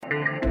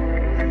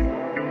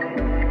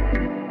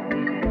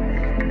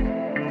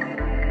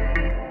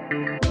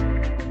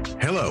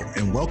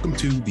and welcome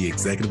to The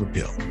Executive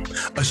Appeal,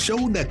 a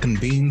show that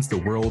convenes the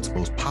world's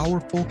most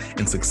powerful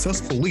and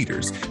successful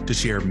leaders to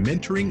share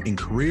mentoring and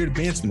career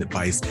advancement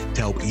advice to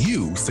help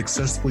you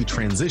successfully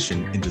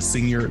transition into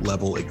senior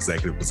level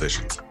executive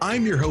positions.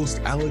 I'm your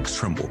host, Alex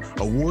Trimble,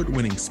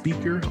 award-winning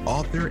speaker,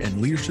 author,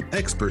 and leadership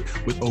expert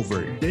with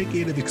over a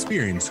decade of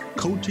experience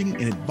coaching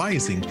and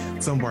advising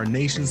some of our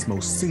nation's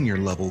most senior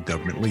level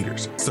government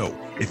leaders. So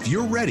if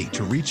you're ready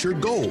to reach your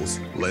goals,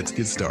 let's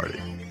get started.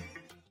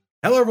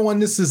 Hello, everyone.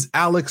 This is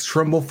Alex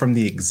Trimble from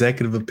The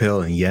Executive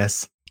Appeal. And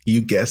yes,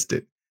 you guessed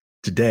it.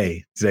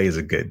 Today is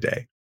a good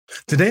day.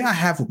 Today, I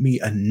have with me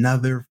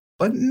another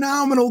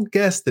phenomenal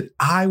guest that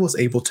I was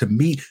able to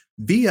meet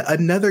via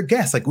another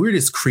guest. Like, we're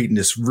just creating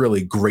this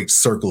really great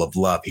circle of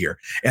love here.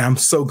 And I'm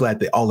so glad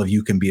that all of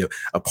you can be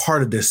a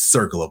part of this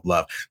circle of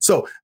love.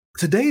 So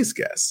today's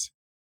guest,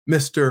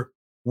 Mr.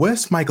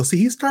 Wes Michael. See,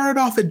 he started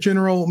off at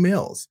General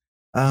Mills.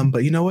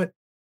 But you know what?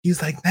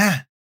 He's like,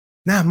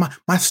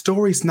 my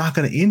story's not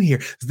going to end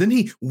here. So then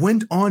he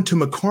went on to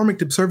McCormick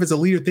to serve as a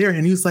leader there.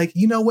 And he was like,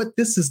 you know what?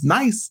 This is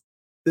nice.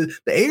 The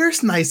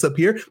air's nice up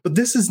here, but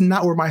this is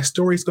not where my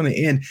story's going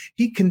to end.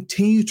 He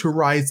continued to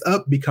rise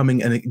up,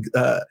 becoming an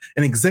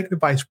executive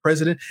vice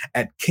president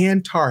at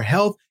Kantar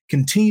Health,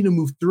 continued to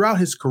move throughout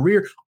his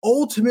career.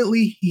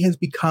 Ultimately, he has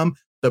become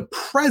the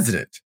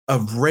president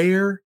of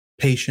Rare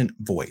Patient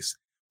Voice,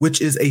 which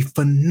is a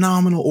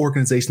phenomenal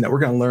organization that we're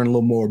going to learn a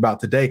little more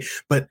about today.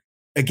 But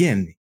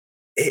again,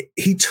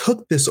 he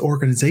took this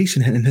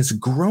organization and has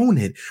grown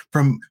it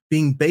from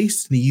being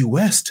based in the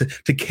U.S.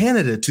 to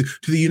Canada, to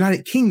the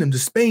United Kingdom, to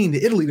Spain,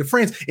 to Italy, to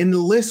France, and the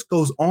list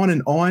goes on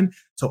and on.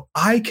 So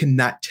I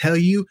cannot tell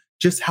you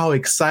just how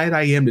excited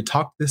I am to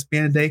talk to this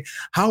man today.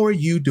 How are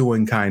you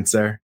doing, kind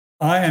sir?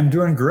 I am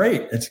doing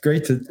great. It's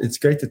great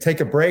to take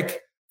a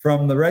break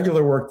from the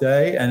regular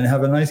workday and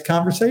have a nice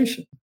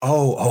conversation.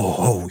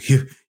 No,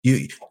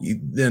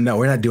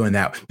 we're not doing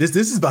that. This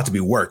is about to be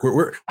work.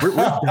 We're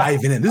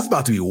diving in. This is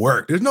about to be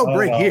work. There's no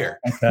break here.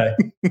 Okay,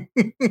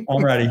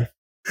 I'm ready.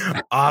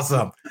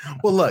 Awesome.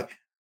 Well, look,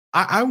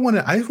 I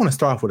just want to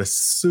start off with a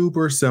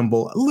super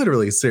simple,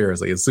 literally,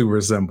 seriously, a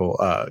super simple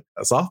a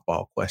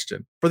softball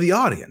question for the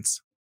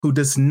audience who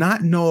does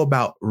not know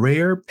about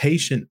Rare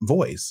Patient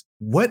Voice.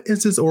 What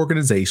is this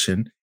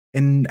organization,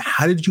 and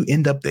how did you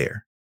end up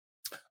there?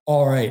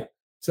 All right.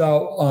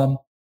 So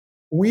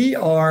we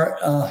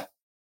are,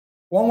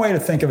 one way to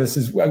think of us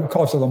is I would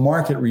call us a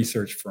market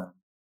research firm,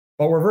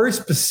 but we're a very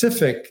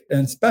specific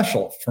and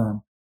special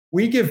firm.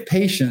 We give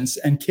patients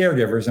and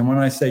caregivers, and when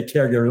I say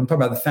caregivers, I'm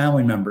talking about the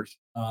family members,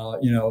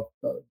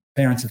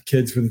 parents of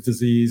kids with a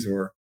disease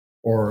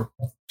or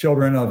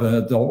children of an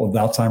adult with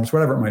Alzheimer's,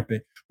 whatever it might be.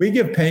 We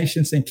give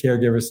patients and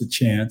caregivers a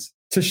chance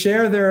to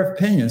share their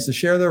opinions, to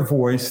share their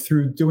voice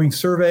through doing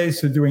surveys,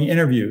 through doing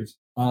interviews.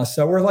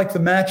 So we're like the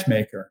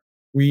matchmaker.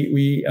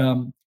 We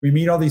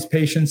meet all these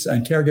patients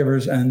and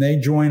caregivers, and they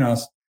join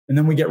us. And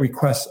then we get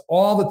requests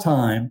all the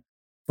time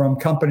from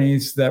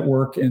companies that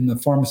work in the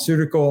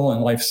pharmaceutical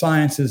and life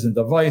sciences and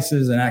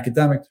devices and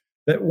academic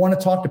that want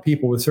to talk to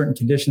people with certain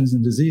conditions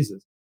and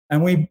diseases.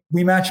 And we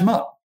match them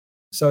up.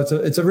 So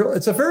it's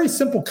a very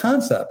simple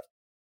concept,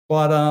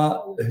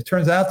 but it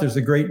turns out there's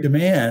a great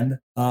demand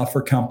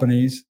for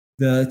companies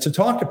to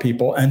talk to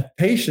people, and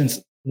patients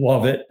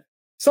love it.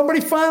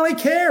 Somebody finally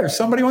cares.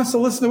 Somebody wants to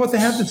listen to what they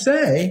have to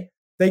say.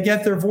 They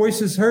get their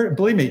voices heard.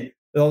 Believe me,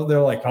 they're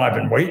like, I've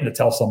been waiting to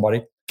tell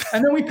somebody.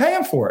 And then we pay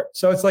them for it.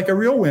 So it's like a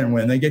real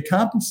win-win. They get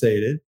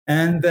compensated,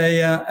 and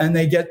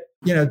they get,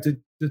 to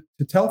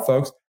tell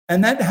folks.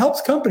 And that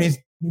helps companies,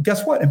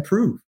 guess what?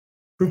 Improve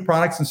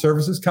products and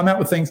services, come out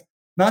with things,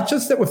 not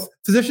just that with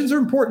physicians are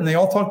important. They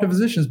all talk to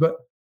physicians, but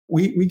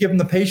we give them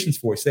the patient's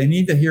voice. They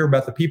need to hear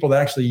about the people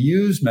that actually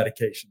use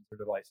medications or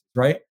devices,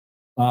 right?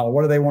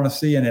 What do they want to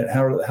see in it?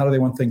 How do they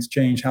want things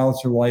changed? How is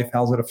their life?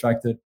 How's it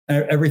affected?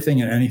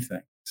 Everything and anything.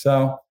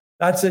 So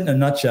that's it in a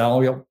nutshell.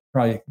 We'll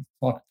probably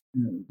talk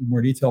in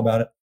more detail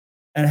about it.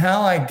 And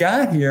how I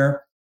got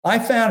here, I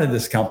founded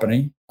this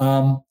company.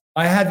 I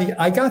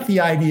got the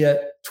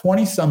idea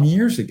 20 some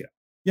years ago.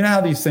 You know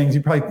how these things, a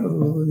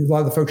lot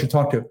of the folks you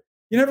talk to,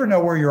 you never know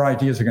where your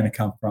ideas are going to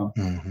come from.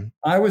 Mm-hmm.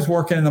 I was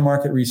working in the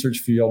market research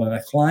field, and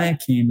a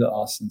client came to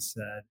us and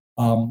said,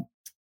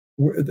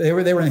 they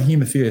were in the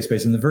hemophilia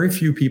space, and the very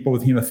few people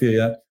with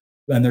hemophilia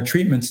and their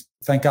treatments,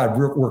 thank God,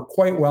 work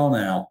quite well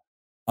now.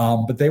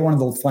 But they wanted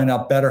to find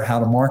out better how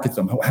to market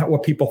them,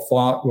 what people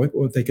thought,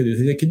 what they could do.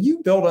 They said, could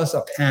you build us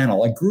a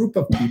panel, a group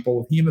of people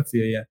with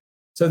hemophilia,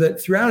 so that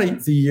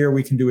throughout the year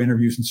we can do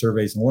interviews and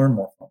surveys and learn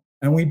more from them?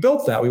 And we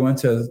built that. We went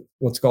to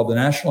what's called the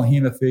National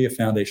Hemophilia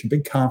Foundation,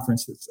 big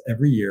conference that's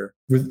every year.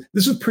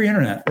 This was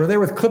pre-internet. We're there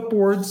with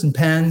clipboards and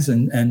pens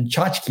and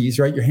tchotchkes,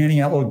 right? You're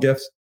handing out little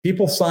gifts.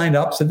 People signed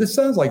up, said, this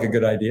sounds like a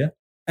good idea.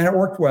 And it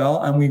worked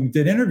well. And we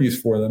did interviews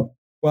for them.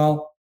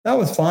 Well, that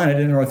was fine. I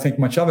didn't really think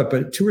much of it.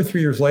 But 2 or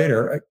 3 years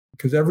later,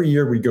 because every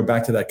year we go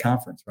back to that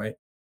conference, right,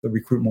 to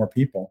recruit more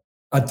people,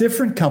 a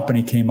different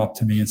company came up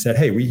to me and said,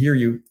 hey, we hear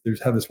you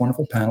have this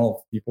wonderful panel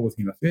of people with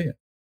hemophilia.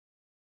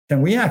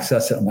 Can we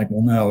access it? I'm like,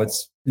 well, no,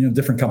 it's,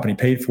 different company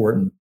paid for it.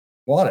 And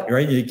bought it,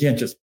 right? You can't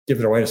just give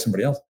it away to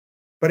somebody else.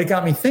 But it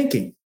got me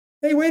thinking,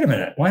 hey, wait a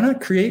minute. Why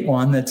not create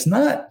one that's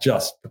not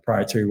just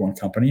proprietary one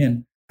company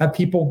and have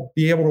people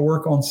be able to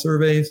work on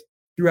surveys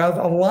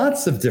throughout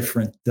lots of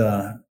different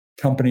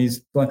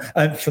companies, for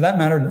that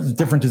matter,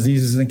 different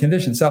diseases and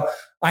conditions. So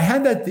I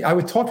had that. I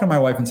would talk to my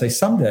wife and say,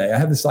 someday I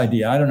have this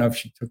idea. I don't know if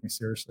she took me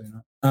seriously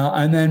or not.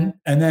 And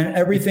then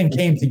everything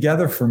came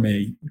together for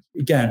me.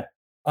 Again,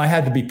 I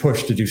had to be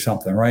pushed to do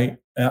something, right?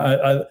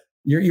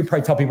 You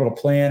probably tell people to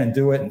plan and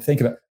do it and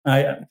think of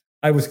it.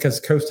 I was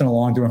coasting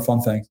along doing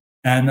fun things.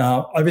 And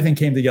everything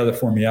came together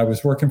for me. I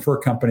was working for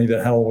a company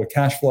that had a little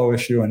cash flow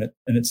issue, and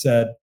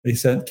they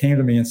came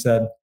to me and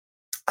said,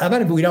 "How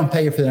about if we don't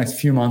pay you for the next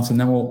few months, and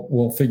then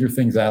we'll figure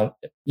things out,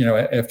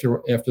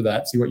 after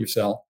that, see what you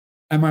sell."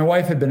 And my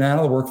wife had been out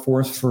of the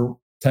workforce for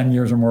 10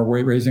 years or more,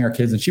 raising our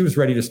kids, and she was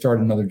ready to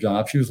start another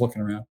job. She was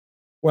looking around.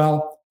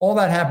 Well, all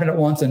that happened at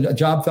once, and a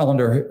job fell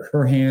into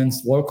her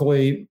hands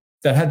locally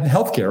that had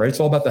healthcare. Right, it's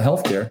all about the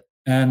healthcare.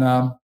 And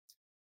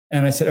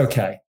I said,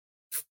 okay,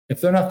 if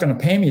they're not going to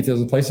pay me at the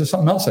other place, there's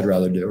something else I'd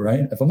rather do,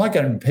 right? If I'm not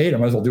getting paid, I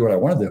might as well do what I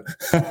want to do.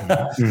 So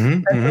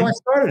I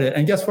started it.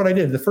 And guess what I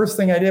did? The first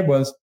thing I did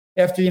was,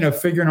 after,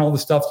 figuring all the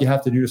stuff you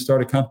have to do to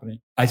start a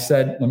company, I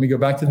said, let me go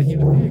back to the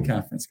Hemophilia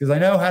Conference, because I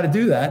know how to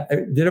do that. I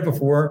did it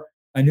before.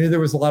 I knew there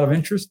was a lot of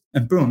interest,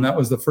 and boom, that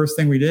was the first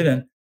thing we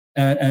did.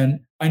 And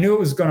I knew it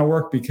was going to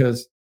work,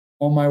 because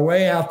on my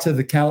way out to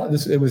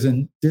it was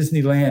in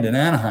Disneyland in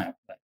Anaheim,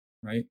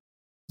 right?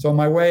 So on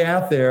my way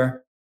out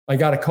there, I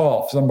got a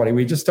call from somebody.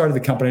 We just started the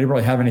company. I didn't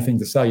really have anything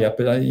to sell yet,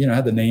 but I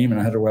had the name and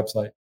I had a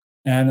website.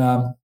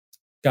 And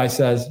guy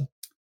says,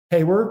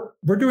 hey, we're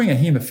doing a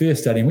hemophilia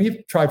study, and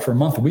we've tried for a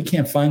month and we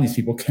can't find these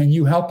people. Can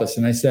you help us?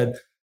 And I said,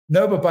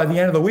 no, but by the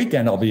end of the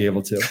weekend, I'll be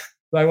able to.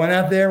 So I went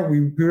out there, we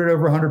recruited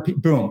over 100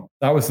 people. Boom,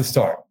 that was the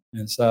start.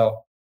 And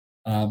so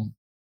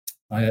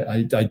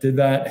I did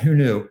that. Who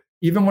knew?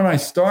 Even when I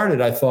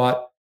started, I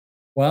thought,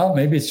 well,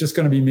 maybe it's just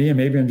going to be me, and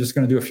maybe I'm just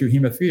going to do a few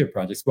hemophilia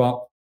projects.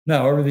 Well,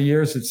 no, over the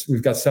years,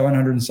 we've got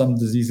 700 and some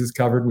diseases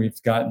covered. We've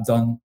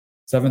done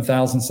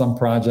 7,000 some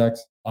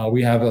projects.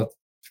 We have a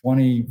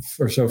 20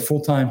 or so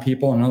full-time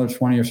people and another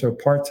 20 or so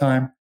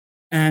part-time.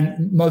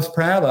 And most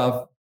proud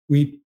of,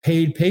 we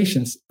paid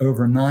patients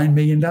over $9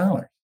 million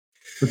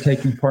for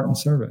taking part in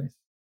surveys.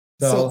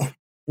 So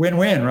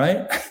win-win,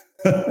 right?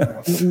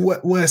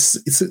 Wes,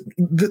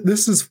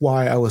 this is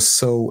why I was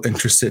so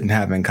interested in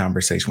having a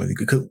conversation with you.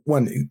 Because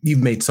one,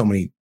 you've made so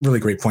many really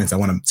great points. I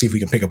want to see if we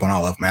can pick up on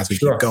all of them as we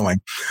keep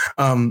going.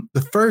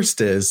 The first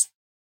is,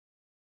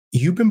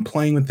 you've been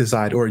playing with this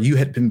idea, or you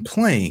had been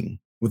playing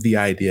with the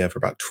idea for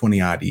about 20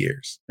 odd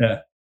years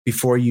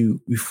before you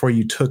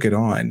took it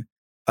on.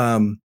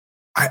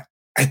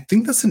 I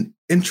think that's an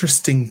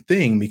interesting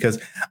thing,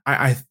 because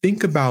I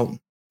think about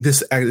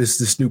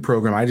this new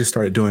program I just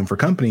started doing for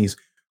companies.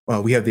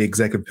 Well, we have the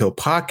Executive Appeal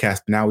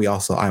podcast, but now I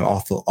also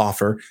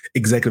offer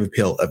Executive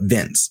Appeal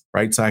events,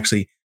 right? So I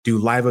actually do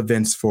live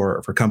events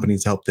for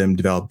companies to help them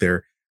develop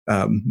their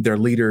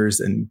leaders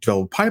and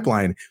develop a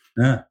pipeline.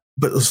 Yeah.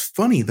 But it was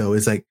funny though,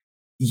 is like,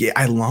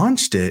 I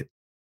launched it,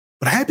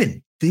 but I had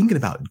been thinking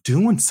about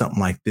doing something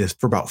like this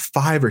for about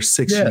 5 or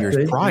 6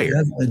 years prior.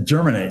 It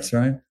germinates,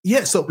 right?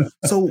 Yeah. So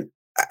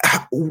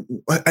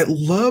I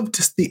love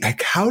to see,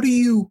 like, how do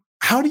you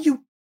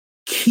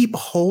keep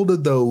hold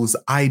of those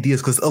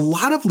ideas? Because a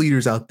lot of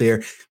leaders out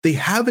there, they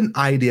have an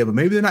idea, but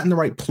maybe they're not in the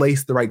right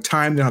place, the right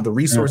time, they don't have the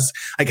resources.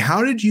 Like,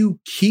 how did you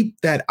keep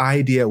that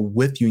idea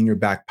with you in your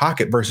back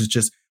pocket versus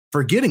just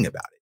forgetting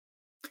about it?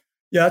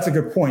 Yeah, that's a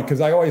good point. Because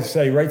I always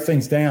say, write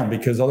things down,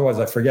 because otherwise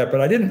I forget. But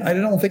I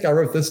don't think I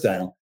wrote this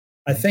down.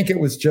 I think it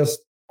was just,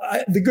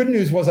 the good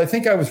news was, I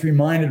think I was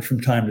reminded from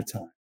time to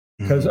time,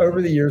 because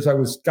over the years I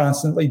was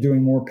constantly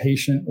doing more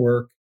patient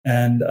work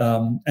and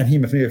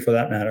hemophilia for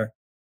that matter.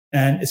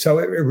 And so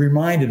it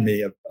reminded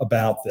me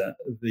about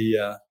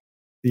the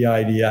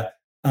idea.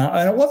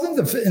 And it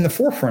wasn't in the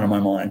forefront of my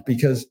mind,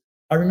 because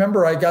I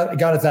remember I got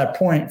at that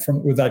point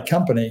with that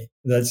company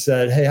that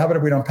said, hey, how about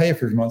if we don't pay you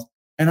for 3 months?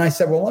 And I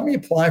said, well, let me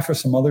apply for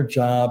some other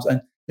jobs.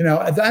 And,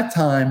 at that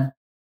time,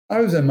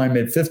 I was in my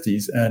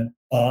mid-50s, and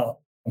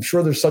I'm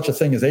sure there's such a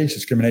thing as age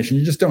discrimination.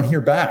 You just don't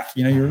hear back.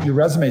 Your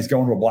resume is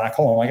going to a black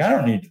hole. I'm like,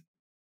 I'm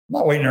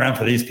not waiting around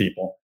for these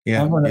people.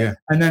 Yeah.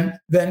 And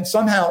then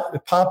somehow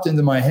it popped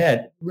into my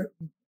head,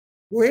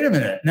 wait a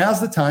minute,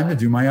 now's the time to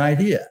do my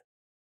idea.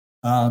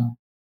 But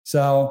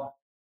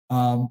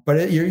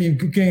you're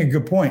getting a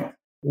good point.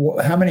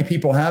 How many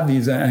people have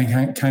these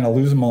and kind of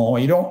lose them all?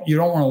 You don't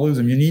want to lose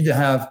them. You need to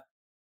have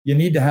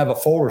a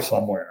folder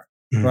somewhere,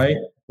 right?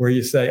 Where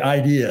you say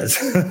ideas,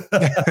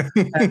 and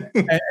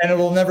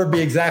it'll never be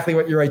exactly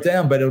what you write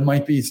down, but it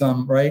might be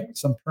some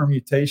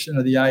permutation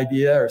of the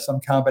idea, or some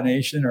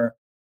combination, or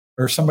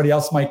somebody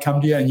else might come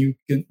to you and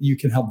you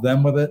can help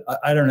them with it.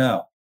 I don't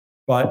know,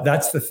 but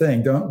that's the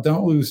thing.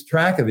 Don't lose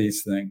track of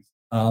these things.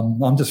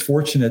 I'm just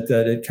fortunate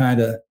that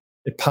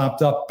it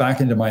popped up back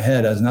into my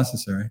head as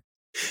necessary.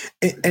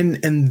 And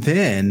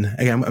then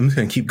again, I'm just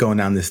going to keep going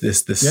down this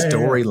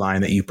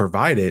storyline that you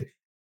provided,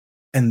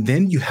 and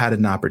then you had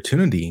an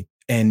opportunity.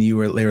 and they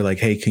were like,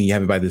 hey, can you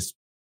have it by this?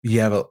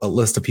 You have a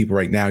list of people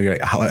right now. You're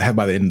like, I'll have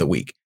by the end of the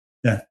week.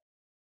 Yeah.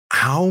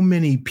 How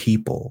many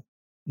people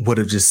would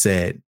have just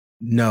said,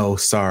 no,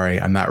 sorry,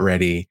 I'm not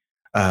ready.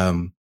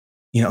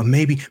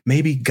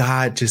 Maybe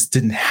God just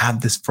didn't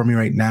have this for me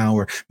right now,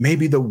 or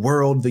maybe the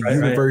world, the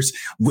universe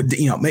would,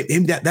 maybe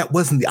that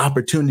wasn't the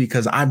opportunity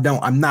because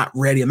I'm not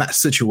ready. I'm not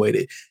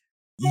situated.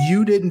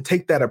 You didn't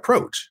take that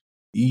approach.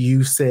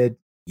 You said,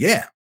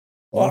 yeah,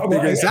 we'll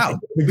figure this out.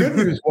 The good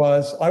news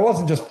was I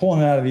wasn't just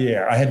pulling it out of the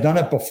air. I had done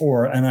it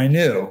before, and I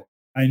knew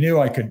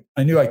I could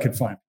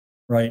find it,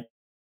 right.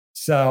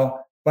 So,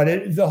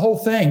 but the whole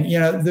thing,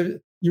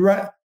 you're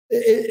right.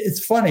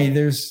 It's funny.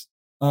 There's,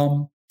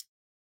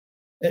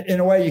 in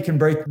a way, you can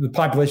break the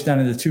population down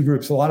into two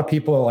groups. A lot of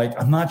people are like,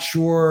 I'm not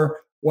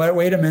sure.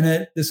 Wait a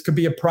minute. This could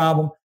be a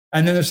problem.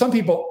 And then there's some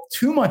people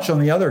too much on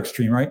the other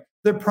extreme, right?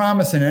 They're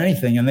promising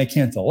anything and they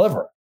can't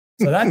deliver.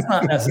 So that's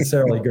not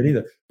necessarily good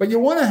either. But you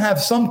want to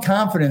have some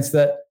confidence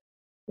that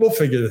we'll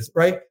figure this,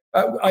 right?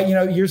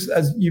 Years,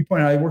 as you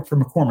pointed out, I worked for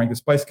McCormick, the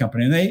spice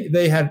company, and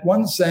they had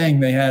one saying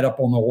they had up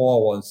on the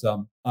wall was,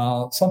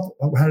 how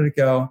did it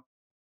go?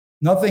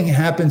 Nothing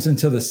happens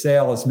until the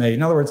sale is made.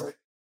 In other words,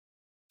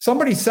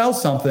 somebody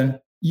sells something,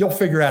 you'll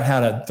figure out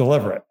how to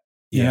deliver it.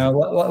 Yeah.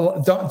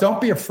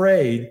 Don't be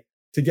afraid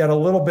to get a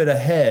little bit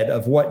ahead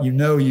of what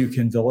you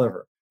can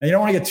deliver. And you don't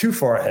want to get too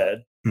far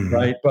ahead,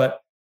 right? But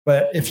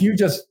if you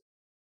just,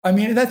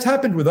 that's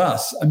happened with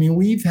us.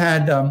 We've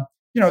had,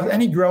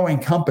 any growing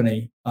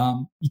company,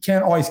 you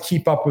can't always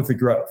keep up with the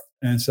growth.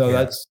 And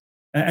so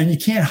and you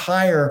can't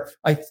hire,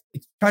 I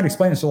try to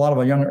explain this to a lot of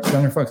our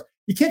younger folks.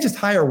 You can't just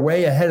hire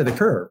way ahead of the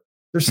curve.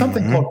 There's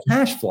something called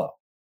cash flow,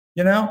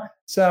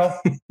 So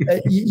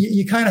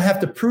you kind of have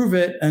to prove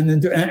it and then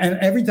do. And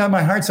every time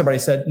I hired somebody, I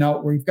said, "No,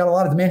 we've got a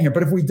lot of demand here,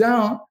 but if we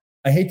don't,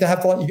 I hate to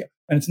have to let you go."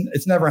 And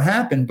it's never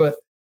happened, but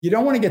you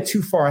don't want to get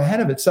too far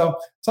ahead of it. So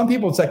some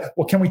people would say,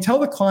 "Well, can we tell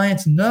the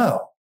clients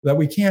no, that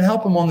we can't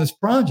help them on this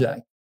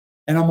project?"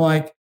 And I'm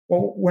like,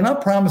 "Well, we're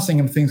not promising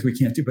them things we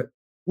can't do, but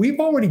we've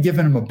already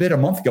given them a bid a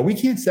month ago. We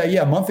can't say,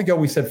 yeah, a month ago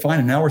we said fine,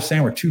 and now we're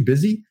saying we're too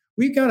busy."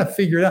 We've got to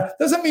figure it out.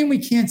 Doesn't mean we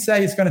can't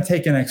say it's going to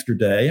take an extra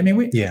day.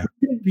 We can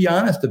be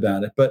honest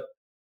about it, but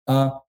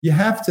you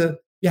have to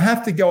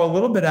go a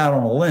little bit out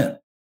on a limb,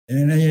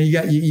 and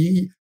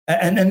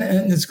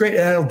and it's great,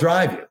 and it'll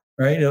drive you,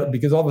 right?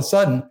 Because all of a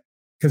sudden,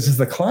 because if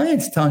the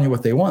client's telling you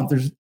what they want,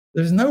 there's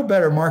no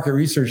better market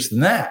research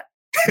than that.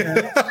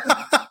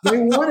 They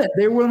want it.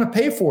 They want to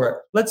pay for it.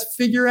 Let's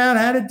figure out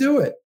how to do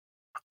it.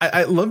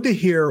 I'd love to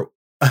hear.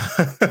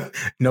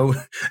 No,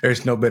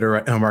 there's no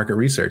better market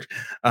research.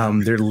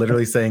 They're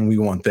literally saying we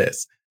want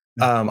this.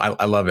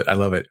 I love it. I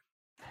love it.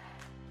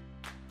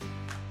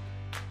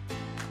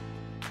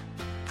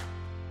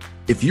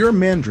 If you're a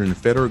manager in the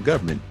federal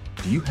government,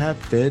 do you have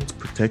Feds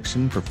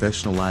Protection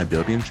Professional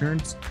Liability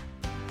Insurance?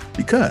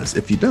 Because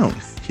if you don't,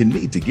 you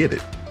need to get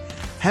it.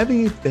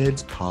 Having a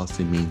Feds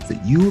policy means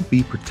that you will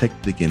be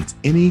protected against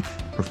any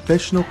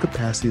professional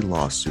capacity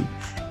lawsuit,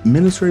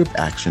 administrative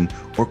action,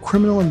 or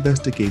criminal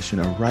investigation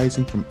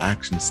arising from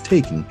actions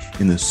taken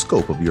in the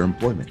scope of your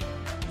employment.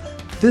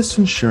 This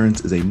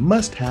insurance is a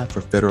must-have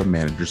for federal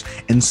managers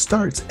and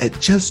starts at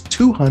just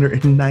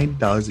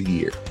 $290 a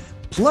year.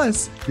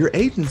 Plus, your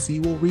agency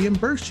will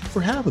reimburse you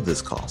for half of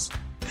this cost.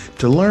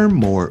 To learn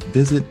more,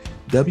 visit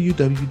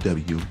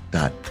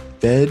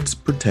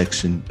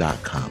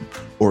www.fedsprotection.com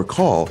or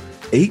call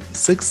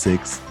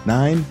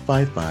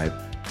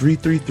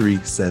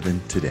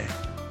 866-955-3337 today.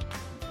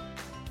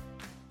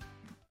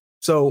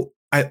 So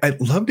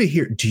I'd love to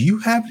hear, do you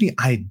have any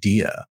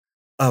idea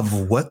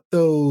of what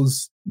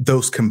those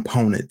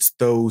components,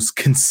 those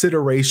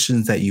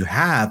considerations that you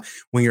have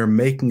when you're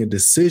making a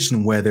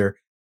decision whether,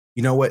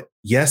 you know what,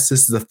 yes,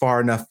 this is a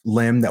far enough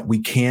limb that we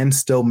can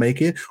still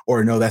make it,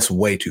 or no, that's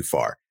way too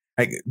far?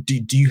 Like,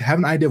 do you have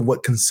an idea of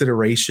what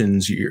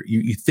considerations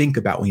you think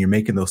about when you're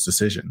making those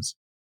decisions?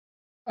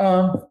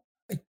 One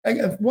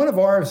of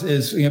ours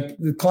is,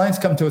 the clients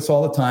come to us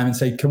all the time and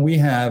say, can we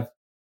have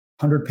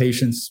 100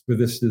 patients with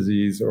this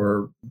disease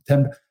or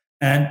 10?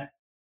 And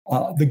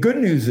the good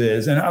news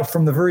is, and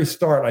from the very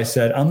start, I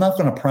said, I'm not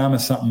going to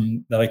promise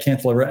something that I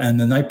can't deliver. And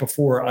the night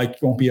before, I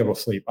won't be able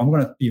to sleep. I'm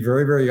going to be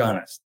very, very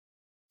honest.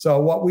 So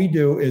what we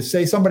do is,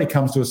 say somebody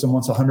comes to us and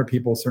wants 100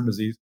 people with a certain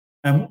disease,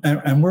 and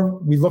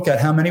we look at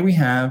how many we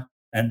have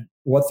and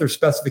what their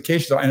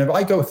specifications are. And if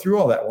I go through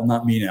all that, well,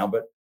 not me now,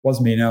 but was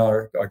me now,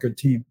 our good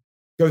team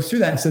goes through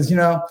that and says,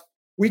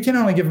 we can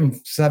only give them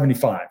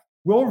 75.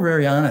 We're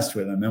very honest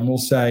with them, and we'll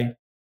say,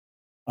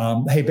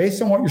 hey,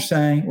 based on what you're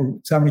saying, we're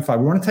 75.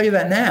 We want to tell you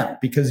that now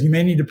because you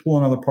may need to pull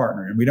another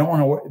partner, and we don't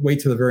want to wait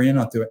till the very end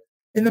not do it.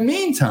 In the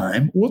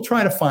meantime, we'll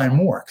try to find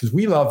more because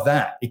we love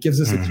that. It gives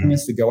us a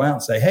chance to go out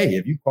and say, hey,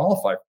 if you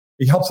qualify,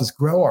 it helps us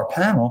grow our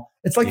panel.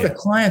 It's like the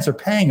clients are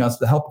paying us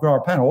to help grow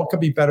our panel. What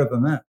could be better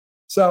than that?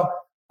 So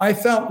I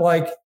felt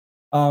like,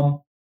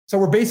 so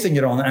we're basing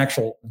it on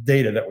actual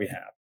data that we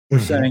have. We're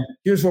saying,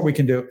 here's what we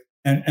can do.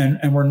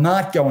 And we're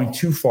not going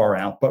too far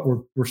out, but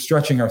we're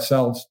stretching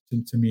ourselves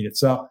to meet it.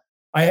 So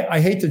I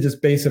hate to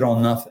just base it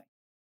on nothing.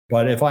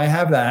 But if I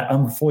have that,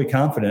 I'm fully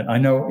confident. I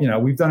know,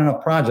 we've done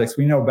enough projects.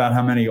 We know about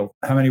how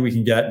many we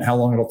can get and how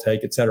long it'll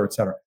take, et cetera, et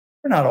cetera.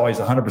 We're not always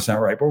 100%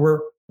 right, but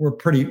we're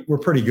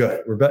pretty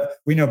good.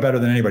 We know better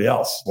than anybody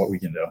else what we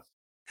can do.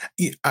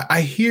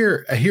 I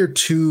hear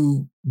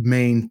two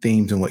main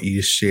themes in what you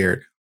just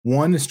shared.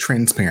 One is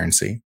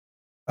transparency,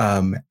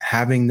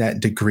 having that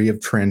degree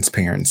of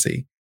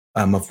transparency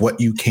of what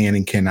you can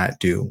and cannot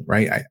do.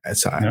 Right.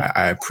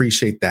 I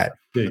appreciate that.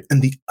 Yeah.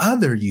 And the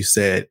other, you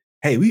said,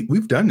 hey,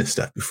 we've done this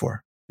stuff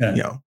before.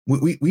 Yeah.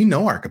 We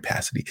know our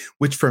capacity,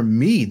 which for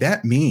me,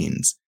 that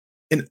means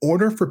in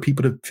order for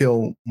people to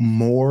feel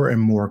more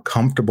and more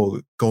comfortable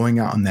going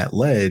out on that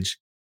ledge,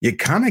 you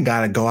kind of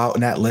got to go out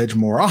on that ledge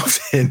more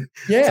often.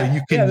 Yeah. So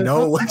you can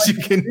know what you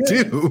can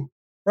do.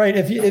 Right.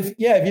 If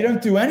you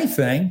don't do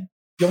anything,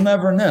 you'll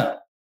never know.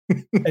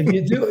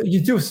 If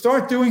you do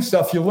start doing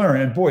stuff, you learn.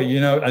 And boy,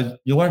 you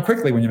learn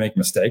quickly when you make a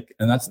mistake,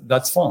 and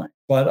that's fine.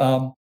 But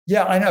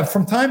I know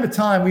from time to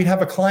time, we'd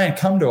have a client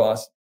come to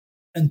us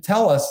and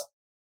tell us,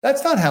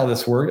 that's not how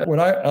this works. What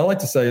I like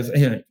to say is,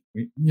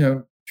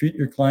 treat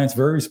your clients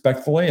very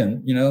respectfully,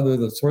 and they're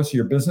the source of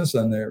your business,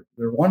 and they're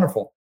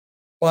wonderful.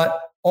 But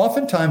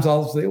oftentimes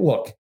I'll say,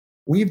 look,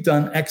 we've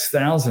done X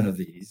thousand of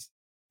these.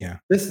 Yeah.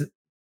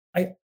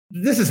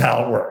 This is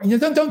how it works.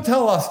 Don't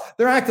tell us.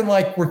 They're acting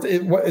like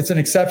it's an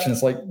exception.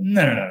 It's like,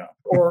 no.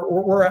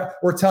 Or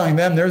we're telling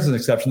them there's an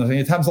exception.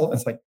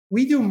 It's like,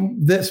 we do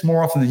this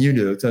more often than you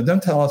do. So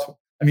don't tell us.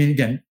 I mean,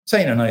 again,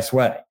 say it in a nice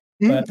way.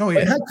 But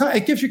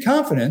it gives you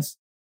confidence.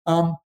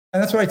 And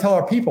that's what I tell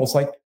our people. It's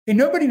like, hey,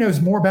 nobody knows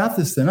more about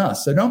this than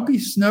us. So don't be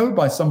snowed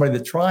by somebody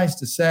that tries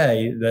to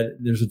say that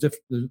there's a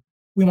difference.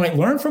 We might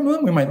learn from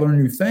them. We might learn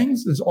new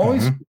things. It's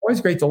always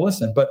great to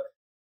listen, but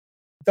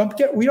don't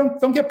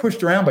get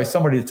pushed around by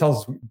somebody that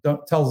tells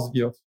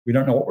us we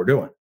don't know what we're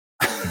doing.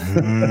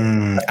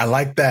 I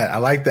like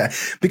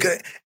that. Because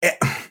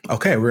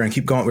we're gonna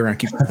keep going. We're gonna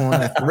keep pulling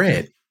that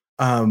thread.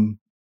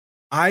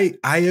 I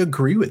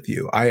agree with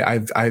you.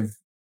 I've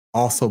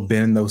also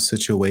been in those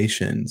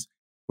situations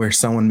where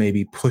someone may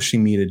be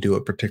pushing me to do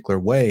a particular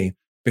way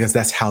because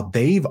that's how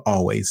they've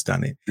always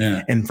done it.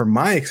 Yeah. And from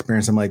my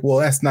experience, I'm like, well,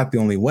 that's not the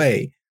only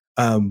way.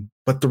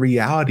 But the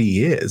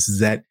reality is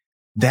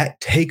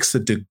that takes a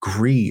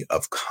degree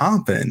of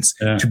confidence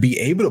to be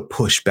able to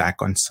push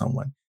back on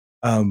someone.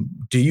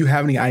 Do you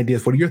have any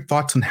ideas? What are your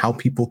thoughts on how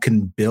people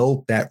can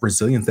build that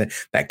resilience,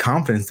 that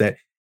confidence that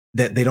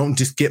they don't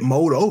just get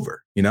mowed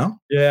over,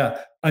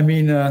 Yeah. I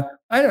mean,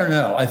 I don't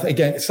know. I think,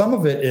 again, some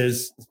of it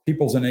is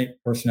people's innate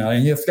personality,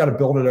 and you've got to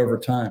build it over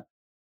time.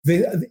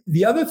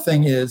 The other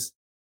thing is,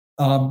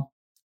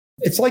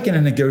 it's like in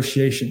a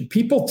negotiation.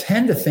 People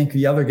tend to think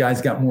the other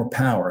guy's got more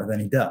power than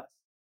he does.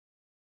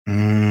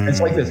 It's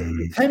like this.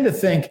 You tend to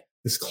think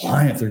this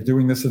client, they're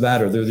doing this or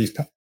that, or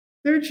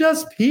they're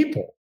just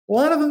people. A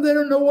lot of them, they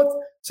don't know what.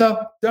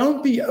 So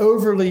don't be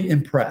overly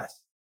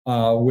impressed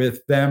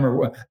with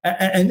them,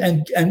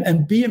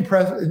 and be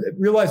impressed.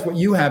 Realize what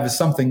you have is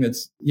something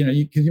that's,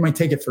 because you might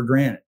take it for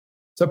granted.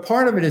 So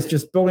part of it is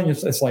just building.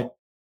 It's like,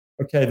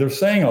 okay, they're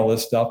saying all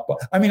this stuff, but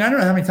I mean, I don't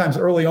know how many times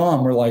early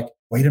on we're like,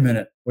 wait a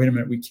minute,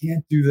 we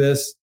can't do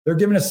this. They're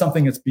giving us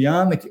something that's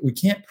beyond we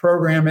can't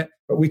program it,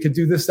 but we could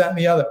do this, that, and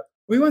the other.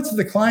 We went to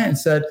the client and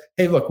said,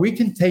 hey, look, we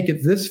can take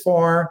it this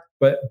far,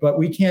 but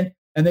we can't.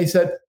 And they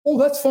said, oh,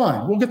 that's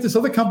fine. We'll get this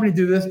other company to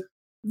do this.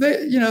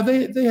 They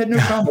had no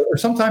problem. Or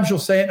sometimes you'll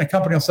say it and a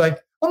company will say,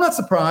 I'm not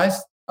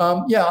surprised. I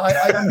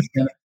understand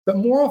it. But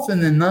more often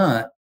than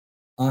not,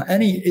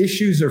 any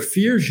issues or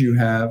fears you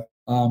have,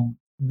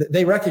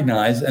 they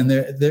recognize, and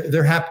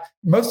they're happy.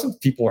 Most of the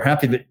people are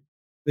happy that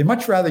they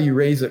much rather you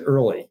raise it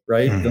early,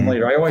 right, than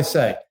later. I always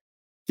say,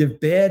 give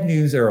bad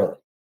news early.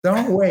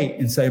 Don't wait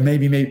and say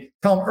maybe.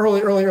 Tell them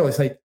early.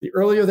 Say the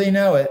earlier they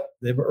know it,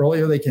 the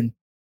earlier they can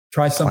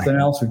try something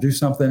else or do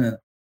something,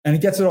 and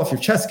it gets it off your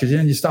chest, because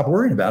then you stop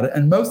worrying about it.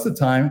 And most of the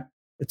time,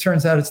 it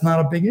turns out it's not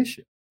a big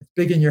issue. It's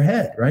big in your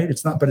head, right?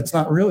 It's not, but it's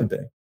not really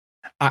big.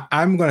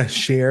 I'm going to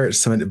share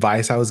some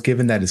advice I was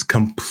given that is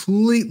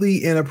completely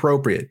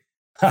inappropriate.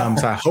 So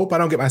I hope I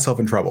don't get myself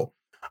in trouble.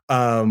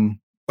 A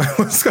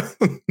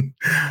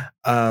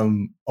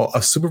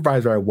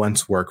supervisor I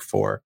once worked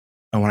for,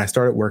 and when I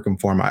started working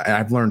for him,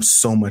 I've learned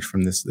so much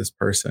from this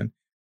person.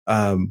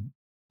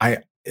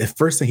 The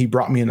first thing, he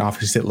brought me in the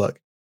office, he said, look,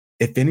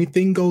 if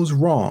anything goes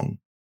wrong,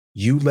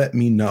 you let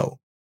me know.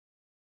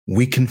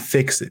 We can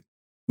fix it.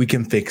 We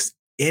can fix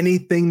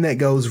anything that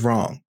goes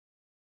wrong.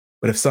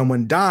 But if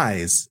someone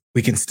dies,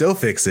 we can still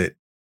fix it.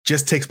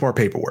 Just takes more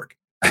paperwork.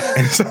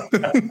 And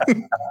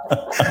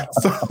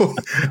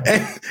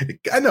and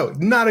I know,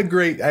 not a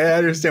great, I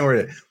understand where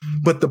it is.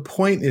 But the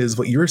point is,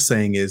 what you're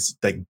saying is,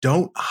 like,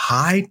 don't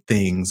hide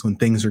things when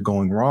things are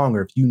going wrong.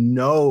 Or if you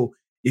know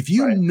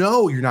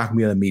you're not going to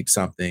be able to meet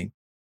something,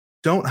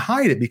 don't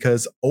hide it,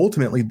 because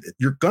ultimately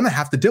you're going to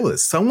have to deal with it.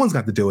 Someone's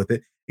got to deal with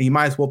it, and you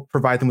might as well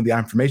provide them with the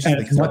information.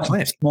 And it's much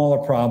smaller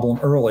problem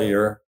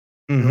earlier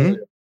than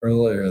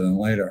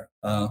later.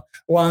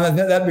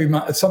 That'd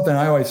be something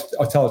I'll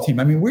tell a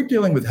team. I mean, we're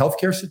dealing with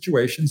healthcare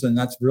situations, and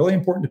that's really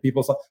important to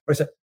people. So,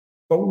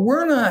 but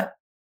we're not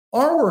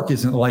our work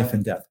isn't life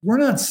and death. We're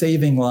not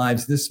saving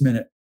lives this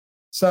minute.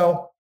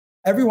 So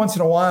every once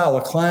in a while,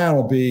 a client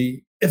will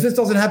be, if this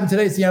doesn't happen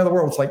today, it's the end of the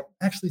world. It's like,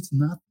 actually, it's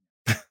not.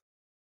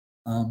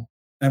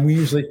 And we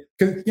usually,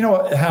 because you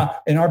know how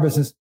in our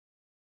business,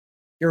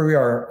 here we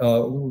are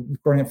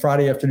recording on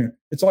Friday afternoon.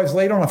 It's always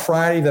late on a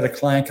Friday that a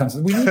client comes.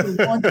 We need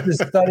to launch this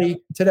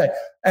study today.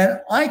 And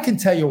I can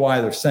tell you why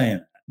they're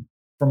saying that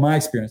from my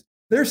experience.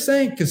 They're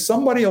saying because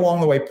somebody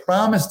along the way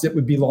promised it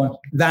would be launched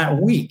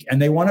that week.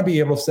 And they want to be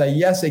able to say,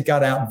 yes, it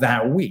got out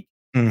that week.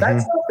 Mm-hmm.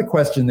 That's not the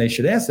question they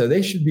should ask, though.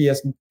 They should be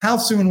asking, how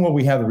soon will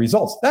we have the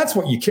results? That's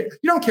what you care.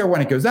 You don't care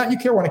when it goes out. You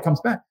care when it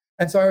comes back.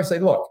 And so I always say,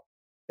 look,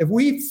 if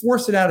we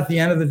force it out at the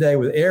end of the day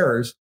with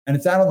errors and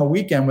it's out on the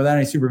weekend without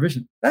any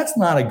supervision, that's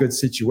not a good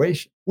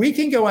situation. We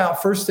can go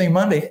out first thing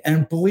Monday,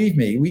 and believe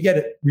me, we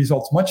get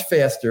results much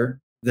faster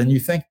than you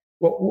think.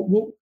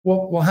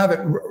 We'll have it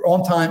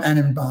on time and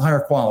in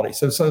higher quality.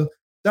 So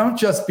don't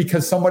just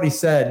because somebody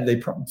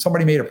said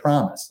somebody made a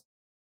promise,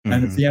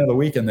 and it's the end of the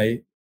week, and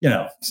they,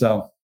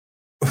 so.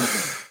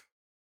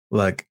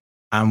 Look,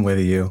 I'm with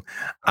you.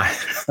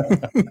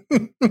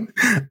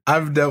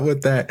 I've dealt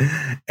with that.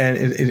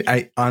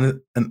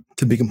 And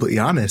to be completely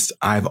honest,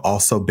 I've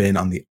also been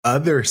on the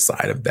other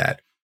side of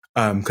that.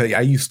 Because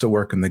I used to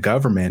work in the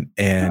government,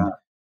 and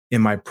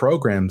in my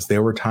programs,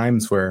 there were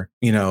times where,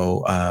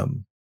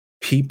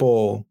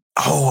 people,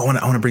 I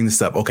want to bring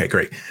this up. Okay,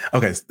 great.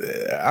 Okay.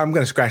 I'm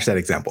going to scratch that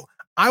example.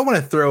 I want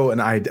to throw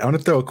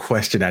a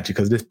question at you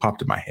because this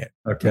popped in my head.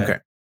 Okay.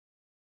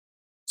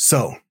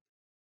 So,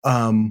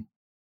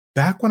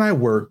 back when I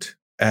worked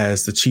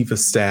as the chief of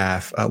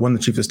staff, one of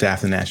the chief of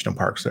staff in the National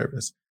Park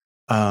Service,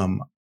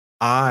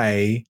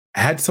 I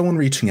had someone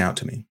reaching out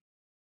to me,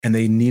 and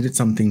they needed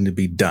something to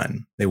be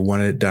done. They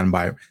wanted it done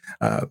by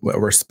a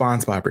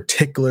response by a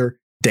particular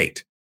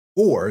date,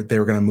 or they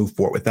were going to move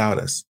forward without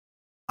us.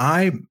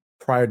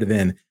 Prior to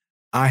then,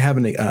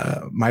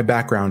 my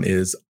background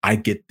is I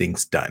get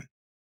things done.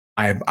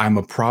 I'm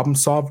a problem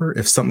solver.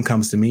 If something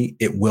comes to me,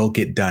 it will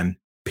get done.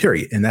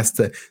 Period. And that's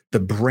the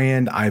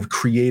brand I've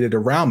created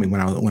around me when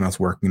I was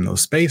working in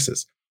those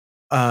spaces.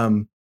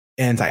 And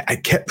I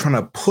kept trying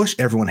to push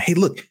everyone. Hey,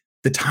 look,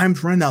 the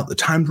time's running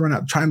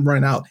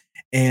out.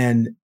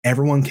 And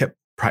everyone kept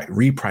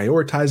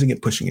reprioritizing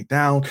it, pushing it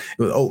down. It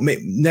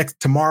was,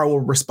 tomorrow we'll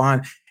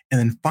respond. And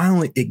then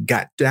finally it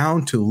got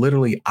down to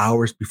literally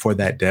hours before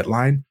that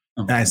deadline.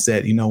 Okay. And I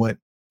said, you know what?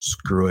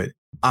 Screw it.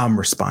 I'm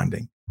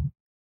responding.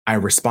 I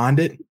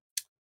responded.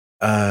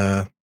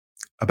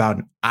 About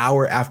an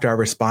hour after I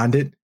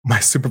responded,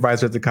 my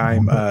supervisor at the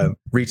time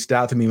reached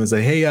out to me and was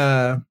like, hey,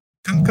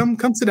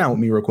 come sit down with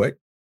me real quick.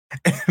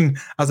 And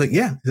I was like,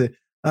 yeah. He said,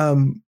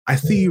 I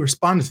see you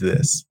responded to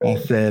this. I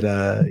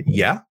said,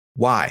 yeah.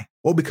 Why?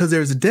 Well, because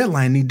there's a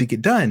deadline needed to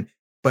get done,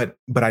 but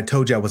I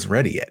told you I wasn't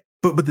ready yet.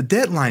 But the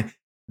deadline,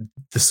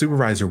 the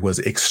supervisor was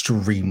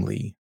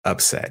extremely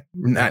upset.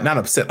 Not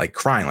upset, like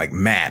crying, like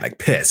mad, like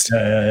pissed.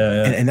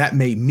 Yeah. And that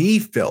made me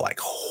feel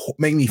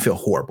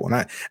horrible.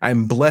 And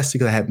I'm blessed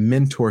because I have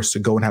mentors to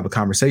go and have a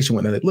conversation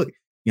with. And they're like, look,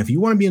 if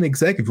you want to be an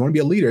executive, if you want to be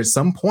a leader, at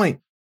some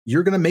point,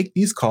 you're going to make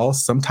these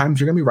calls.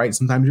 Sometimes you're going to be right.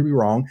 Sometimes you'll be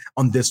wrong.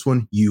 On this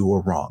one, you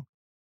were wrong.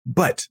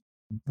 But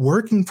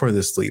working for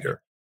this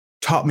leader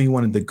taught me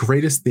one of the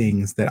greatest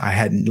things that I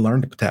hadn't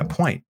learned up to that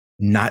point.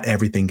 Not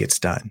everything gets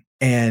done.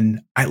 And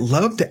I'd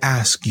love to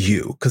ask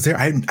you, because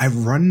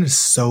I've run into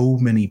so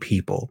many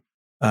people,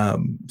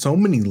 so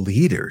many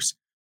leaders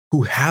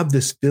who have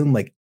this feeling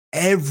like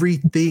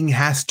everything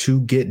has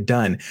to get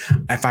done.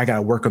 If I got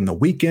to work on the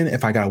weekend,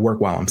 if I got to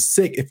work while I'm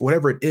sick, if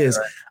whatever it is,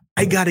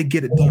 I got to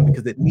get it done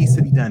because it needs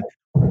to be done.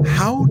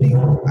 How do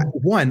you,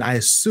 I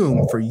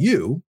assume for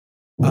you,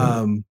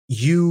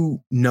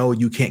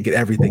 you can't get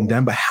everything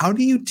done, but how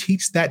do you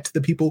teach that to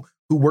the people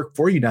who work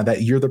for you now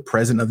that you're the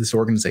president of this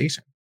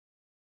organization?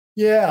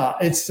 Yeah,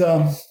 it's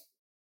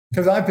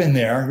because I've been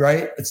there,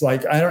 right? It's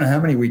like, I don't know how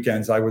many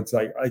weekends I would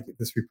say,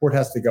 this report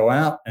has to go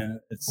out,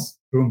 and it's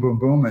boom, boom,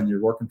 boom, and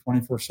you're working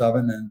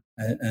 24/7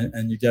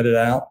 and you get it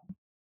out.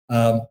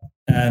 I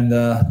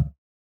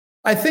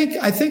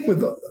think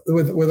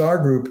with our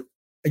group,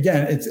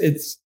 again,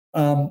 it's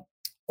a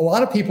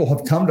lot of people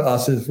have come to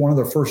us as one of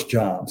their first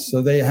jobs,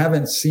 so they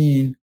haven't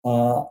seen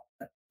how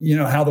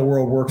the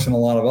world works in a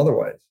lot of other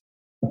ways.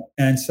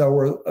 And so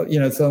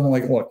we're, so I'm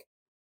like, look,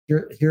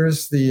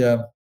 here's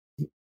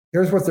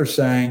what they're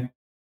saying.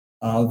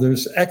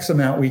 There's X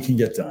amount we can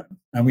get done,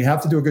 and we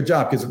have to do a good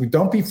job because we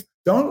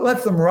don't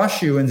let them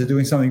rush you into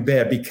doing something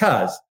bad,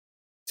 because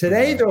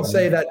today they'll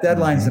say that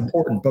deadline is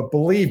important, but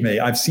believe me,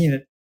 I've seen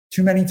it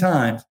too many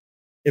times.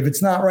 If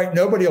it's not right,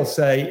 nobody will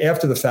say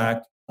after the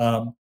fact,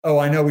 I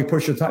know we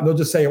pushed the time. They'll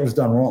just say it was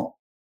done wrong.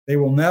 They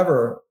will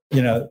never,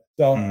 they'll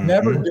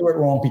never do it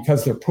wrong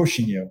because they're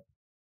pushing you.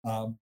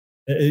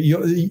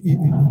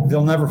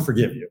 They'll never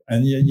forgive you.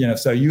 And,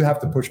 so you have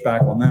to push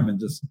back on them and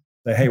just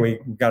say, hey, we've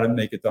got to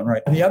make it done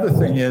right. And the other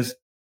thing is,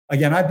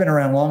 again, I've been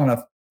around long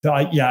enough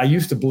I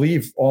used to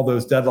believe all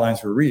those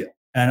deadlines were real.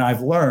 And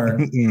I've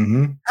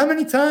learned, how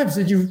many times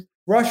did you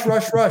rush?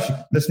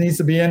 This needs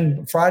to be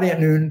in Friday at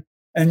noon.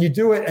 and you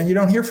do it and you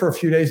don't hear for a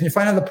few days and you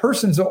find out the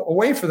person's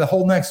away for the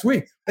whole next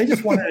week. They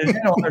just wanted it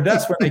in on their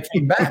desk when they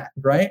came back,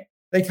 right?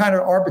 They kind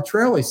of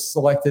arbitrarily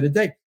selected a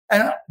date.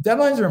 And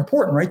deadlines are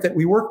important, right? That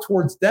we work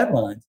towards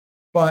deadlines,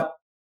 but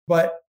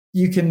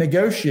you can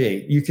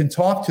negotiate, you can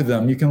talk to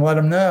them, you can let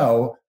them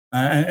know.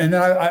 And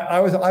then I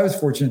was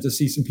fortunate to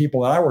see some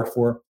people that I worked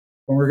for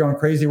when we were going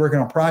crazy working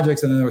on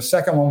projects. And then the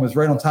second one was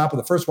right on top of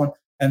the first one.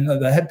 And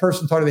the head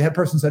person talked to the head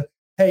person and said,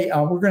 hey,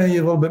 we're going to need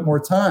a little bit more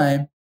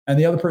time. And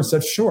the other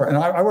person said, sure. And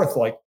I was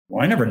like,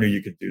 well, I never knew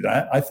you could do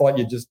that. I thought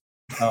you just,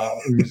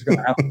 we were just going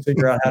to have to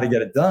figure out how to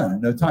get it done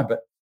in no time.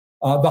 But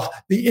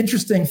the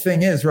interesting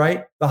thing is,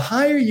 right, the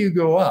higher you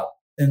go up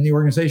in the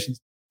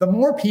organizations, the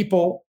more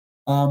people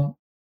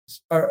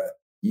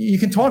you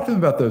can talk to them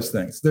about those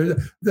things.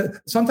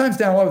 Sometimes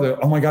down low,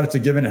 oh my God, it's a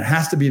given. It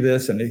has to be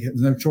this, and there's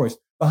no choice.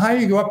 The higher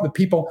you go up, the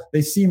people,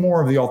 they see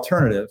more of the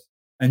alternatives,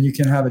 and you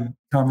can have a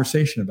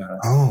conversation about it.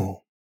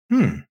 Oh,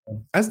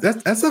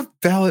 that's a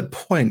valid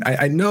point.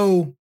 I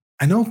know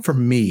for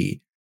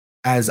me,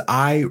 as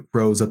I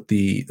rose up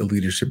the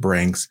leadership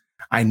ranks,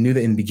 I knew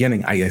that in the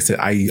beginning, I said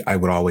I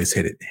would always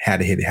hit it, had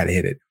to hit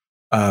it.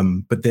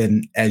 But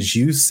then, as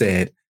you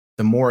said,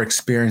 the more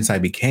experienced I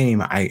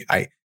became,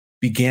 I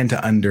began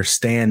to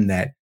understand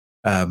that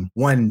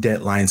one,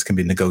 deadlines can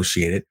be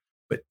negotiated,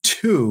 but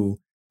two,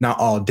 not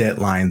all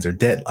deadlines are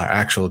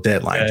actual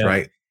deadlines,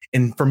 right?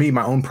 And for me,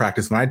 my own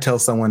practice, when I tell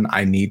someone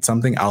I need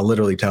something, I'll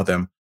literally tell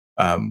them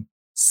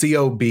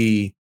COB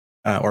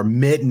or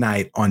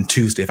midnight on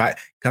Tuesday. I'm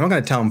not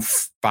going to tell them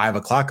 5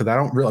 o'clock because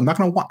I'm not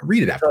going to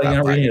read it after. You're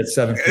not reading it at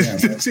 7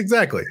 p.m.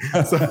 Exactly.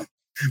 So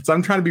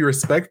I'm trying to be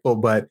respectful,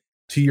 but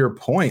to your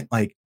point,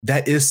 like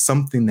that is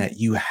something that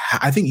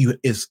I think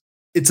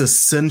it's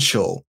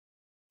essential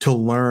to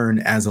learn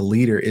as a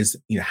leader is,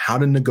 how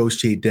to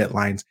negotiate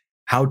deadlines,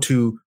 how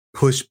to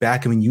push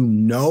back. I mean, you're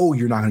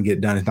not going to get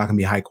it done. It's not going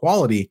to be high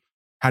quality.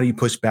 How do you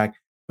push back?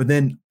 But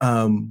then,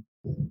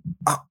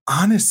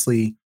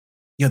 honestly,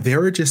 there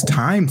were just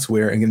times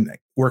where, again,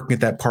 working at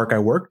that park I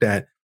worked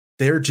at,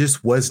 there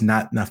just was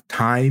not enough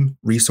time,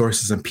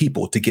 resources, and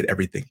people to get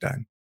everything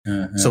done.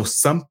 Uh-huh. So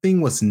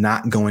something was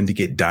not going to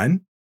get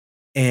done,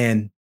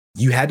 and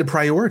you had to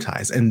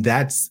prioritize. And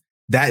that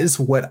is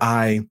what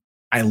I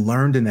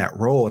learned in that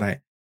role.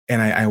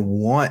 And I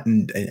want,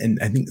 and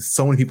I think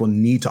so many people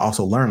need to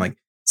also learn, like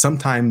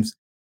sometimes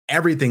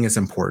everything is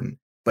important,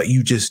 but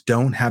you just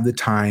don't have the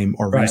time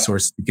or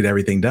resources to get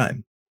everything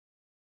done.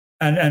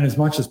 And as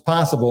much as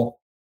possible,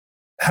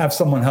 have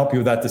someone help you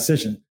with that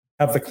decision.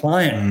 Have the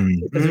client,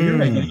 because if you're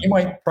making it, you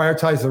might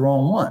prioritize the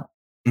wrong one.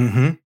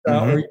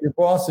 Or your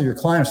boss or your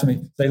client or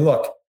something say,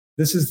 look,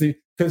 this is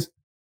because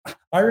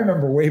I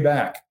remember way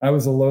back, I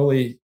was a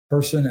lowly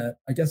person at,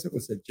 I guess it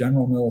was at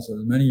General Mills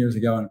many years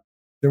ago. And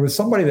there was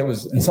somebody that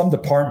was in some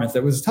department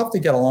that was tough to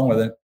get along with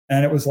it.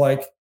 And it was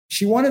like,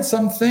 she wanted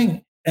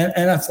something. And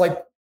it's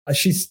like,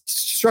 she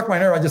struck my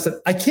nerve. I just said,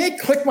 I can't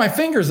click my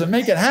fingers and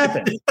make it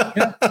happen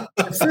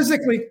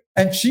physically.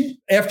 And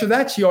after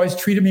that, she always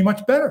treated me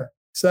much better.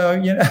 So,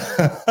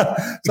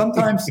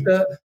 sometimes,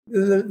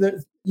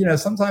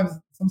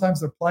 sometimes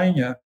they're playing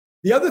you.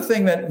 The other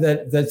thing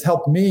that's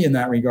helped me in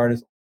that regard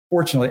is,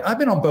 fortunately, I've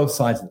been on both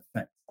sides of the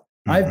fence.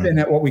 I've been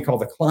at what we call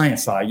the client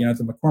side, at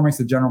the McCormick's,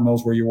 the General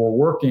Mills, where you were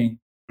working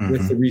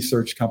with the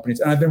research companies.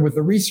 And I've been with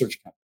the research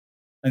companies.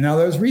 And now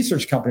those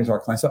research companies are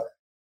clients. So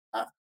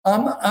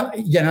I'm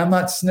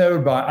not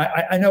snowed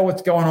by, I know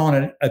what's going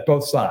on at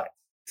both sides.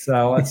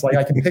 So it's like,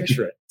 I can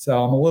picture it.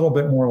 So I'm a little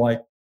bit more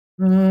like,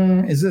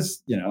 is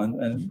this,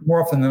 and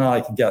more often than not,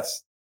 I can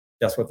guess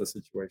what the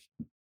situation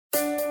is.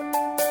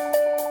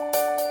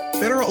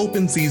 Federal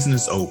open season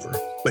is over,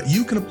 but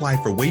you can apply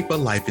for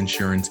WAEPA life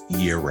insurance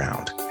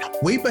year-round.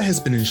 WAEPA has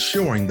been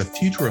insuring the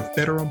future of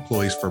federal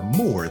employees for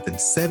more than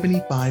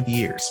 75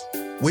 years.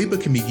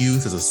 WAEPA can be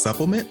used as a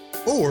supplement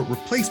or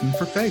replacement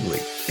for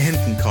FEGLI and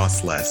can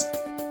cost less.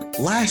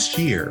 Last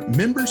year,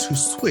 members who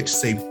switched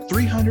saved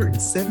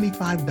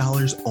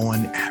 $375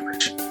 on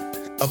average.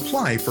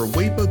 Apply for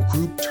WAEPA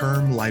Group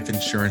Term Life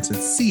Insurance and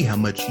see how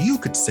much you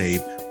could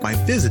save by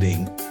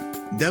visiting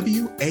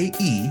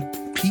WAEPA.org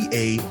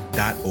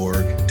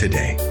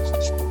today.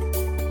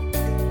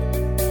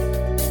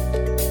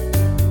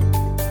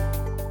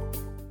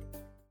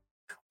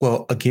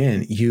 Well,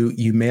 again,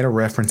 you made a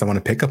reference I want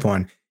to pick up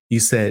on. You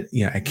said,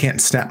 I can't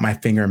snap my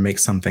finger and make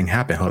something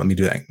happen. Hold on, let me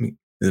do that.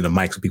 The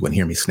mic so people can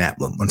hear me snap.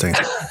 One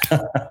second.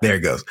 There it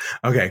goes.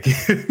 Okay.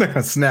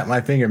 Snap my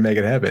finger and make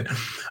it happen.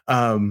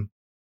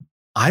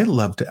 I'd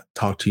love to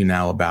talk to you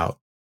now about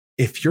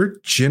if your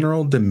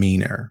general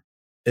demeanor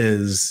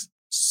is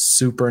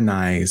super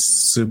nice,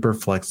 super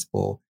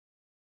flexible,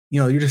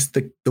 you're just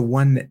the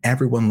one that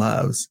everyone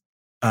loves.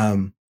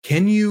 Can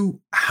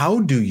you and how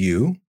do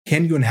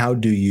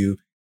you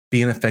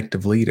be an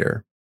effective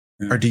leader?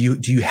 Or do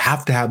you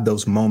have to have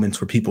those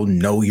moments where people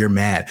know you're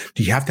mad?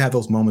 Do you have to have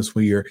those moments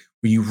where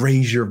you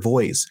raise your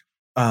voice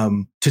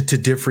to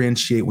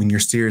differentiate when you're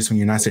serious, when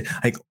you're not serious?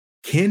 Like,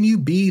 can you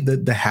be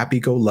the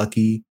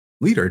happy-go-lucky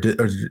leader?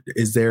 Or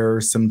is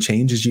there some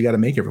changes you got to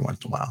make every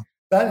once in a while?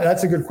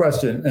 That's a good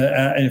question.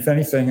 And if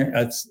anything,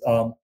 it's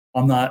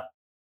I'm not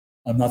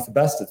the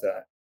best at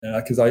that,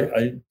 because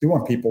I do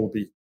want people to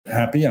be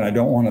happy, and I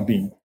don't want to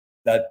be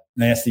that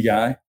nasty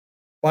guy.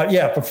 But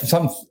yeah, but for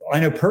some, I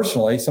know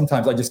personally,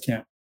 sometimes I just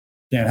can't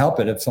help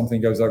it. If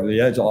something goes over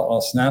the edge,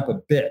 I'll snap a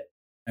bit,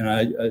 and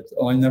I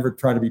never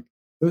try to be.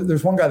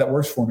 There's one guy that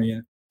works for me,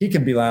 and he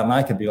can be loud, and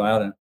I can be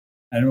loud, and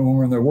when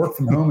we're in the work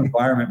from home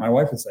environment, my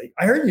wife would say,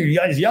 "I heard you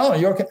guys yelling.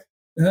 Are you okay?"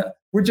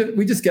 We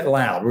just get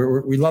loud.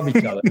 We love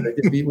each other,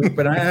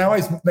 but I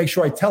always make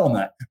sure I tell him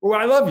that. Well,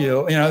 I love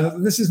you.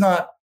 This is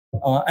not.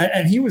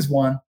 And he was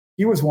one.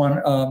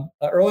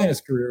 Early in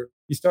his career.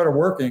 He started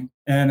working,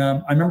 and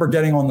I remember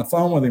getting on the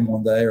phone with him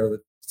one day, or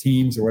the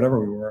Teams, or whatever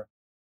we were,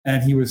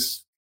 and he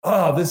was,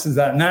 "Oh, this is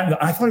that," and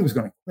that. I thought he was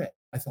going to quit.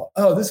 I thought,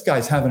 "Oh, this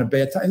guy's having a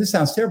bad time. This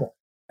sounds terrible."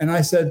 And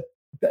I said,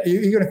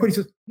 "You're going to quit?" He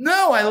says,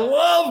 "No, I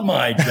love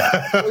my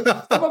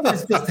job." Some of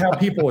it's just how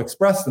people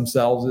express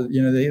themselves.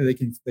 They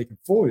can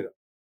fool you.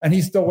 And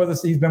he's still with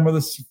us. He's been with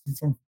us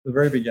from the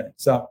very beginning.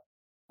 So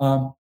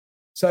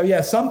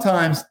yeah,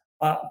 sometimes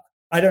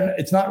I don't.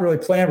 It's not really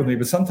planned with me,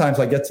 but sometimes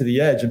I get to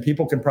the edge, and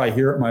people can probably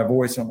hear it in my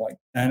voice. And I'm like,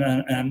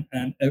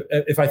 and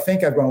if I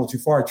think I've gone a little too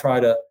far, I try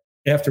to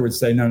afterwards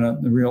say, no,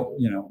 the real,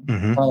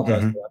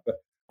 apologize for that. But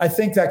I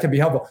think that can be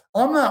helpful.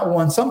 I'm not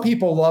one. Some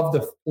people love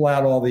to pull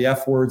out all the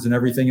F words and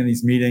everything in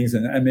these meetings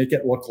and make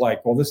it look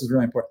like, well, this is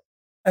really important.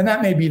 And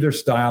that may be their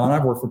style. And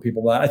I've worked for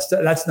people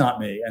that's not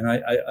me. And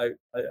I'd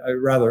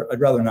rather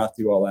not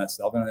do all that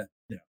stuff. And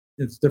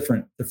it's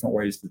different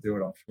ways to do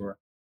it, I'm sure.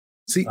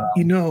 See,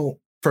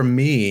 for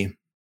me,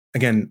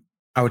 again,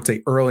 I would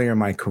say earlier in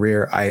my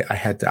career, I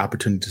had the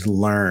opportunity to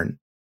learn,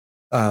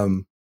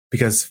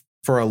 because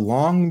for a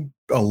long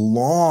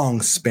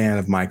span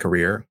of my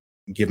career,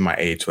 given my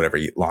age, whatever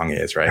long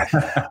is, right?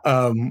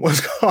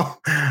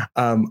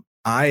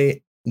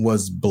 I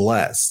was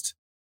blessed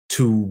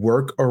to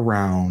work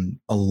around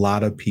a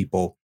lot of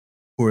people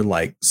who are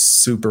like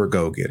super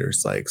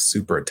go-getters, like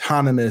super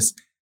autonomous.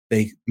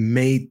 They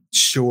made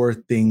sure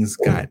things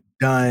got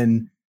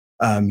done.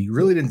 You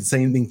really didn't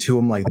say anything to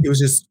them. Like, it was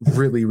just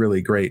really,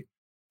 really great.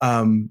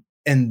 And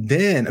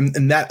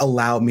that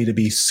allowed me to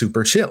be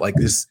super chill, like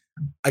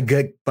a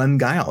good, fun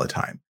guy all the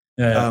time.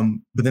 Yeah.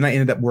 But then I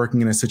ended up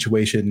working in a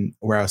situation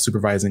where I was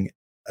supervising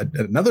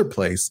another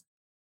place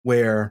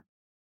where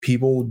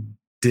people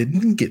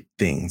didn't get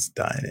things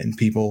done, and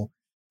people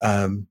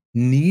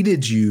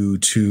needed you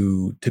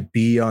to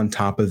be on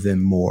top of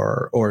them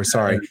more, or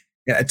to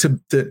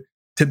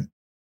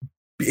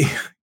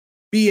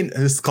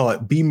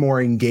be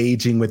more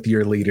engaging with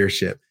your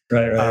leadership.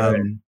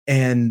 Right.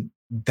 And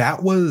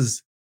that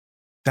was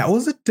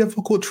a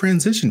difficult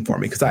transition for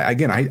me, because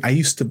I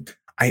used to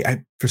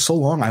for so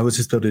long I was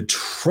just able to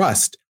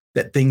trust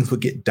that things would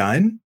get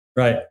done.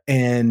 Right.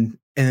 And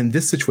in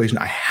this situation,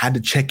 I had to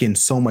check in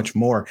so much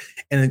more,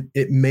 and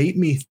it made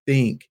me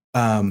think.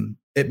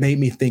 It made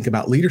me think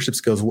about leadership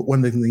skills.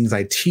 One of the things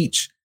I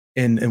teach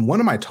in one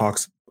of my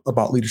talks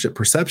about leadership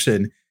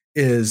perception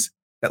is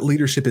that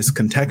leadership is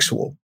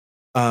contextual.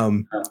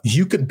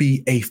 You could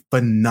be a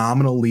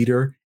phenomenal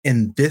leader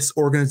in this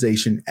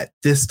organization at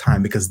this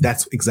time because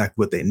that's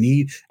exactly what they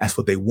need. That's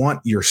what they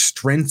want. Your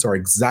strengths are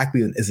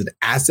exactly as an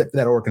asset for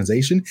that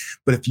organization.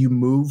 But if you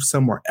move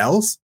somewhere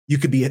else, you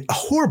could be a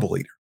horrible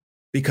leader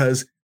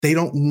because they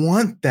don't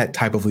want that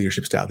type of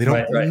leadership style. They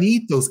don't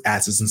need those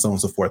assets and so on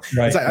and so forth.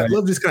 So I'd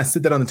love to just kind of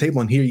sit that on the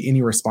table and hear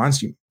any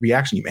reaction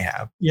you may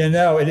have. Yeah,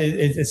 no,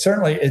 it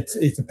certainly,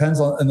 it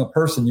depends on the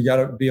person. You got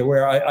to be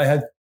aware. I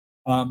had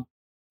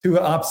two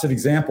opposite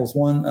examples.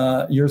 One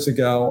years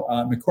ago,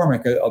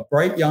 McCormick, a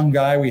bright young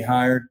guy we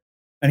hired,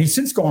 and he's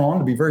since gone on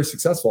to be very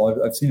successful.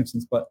 I've seen him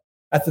since, but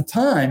at the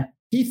time,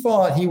 he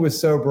thought he was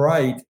so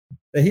bright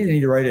that he didn't need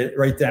to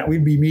write down.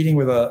 We'd be meeting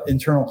with an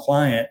internal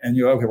client, and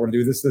okay, we're going to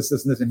do this, and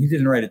this, and he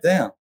didn't write it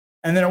down,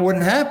 and then it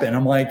wouldn't happen.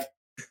 I'm like,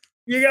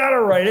 you got to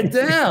write it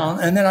down.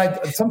 And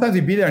then sometimes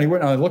he'd be there, and he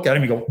wouldn't. I'd look at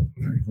him, and go,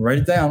 write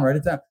it down,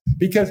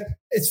 because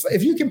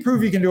if you can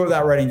prove you can do it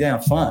without writing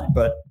down, fine,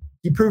 but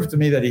he proved to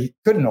me that he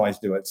couldn't always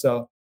do it.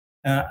 So,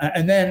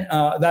 and then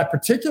that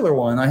particular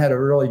one, I had a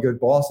really good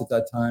boss at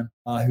that time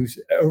who's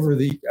over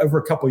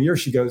a couple of years,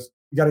 she goes,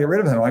 you got to get rid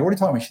of him. I'm like, what are you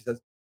talking about? She says,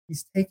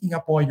 he's taking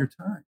up all your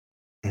time.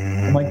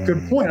 I'm like,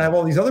 good point. I have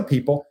all these other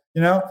people,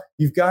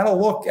 you've got to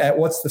look at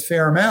what's the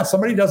fair amount.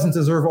 Somebody doesn't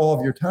deserve all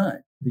of your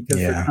time because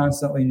they're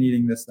constantly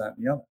needing this, that,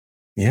 and the other.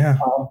 Yeah.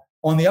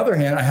 On the other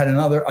hand, I had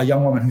a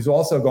young woman who's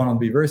also gone on to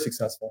be very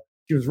successful.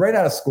 She was right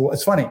out of school.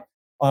 It's funny.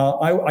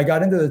 I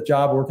got into the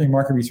job working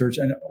market research,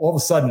 and all of a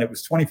sudden it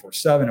was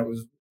 24/7.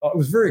 It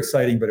was very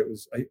exciting, but it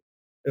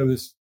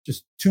was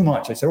just too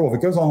much. I said, well, if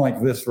it goes on like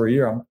this for a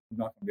year, I'm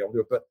not going to be able to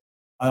do it.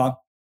 But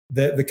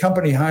the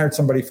company hired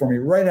somebody for me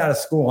right out of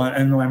school, and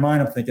in my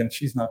mind, I'm thinking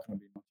she's not going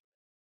to be much.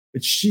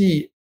 But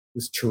she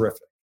was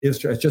terrific. It's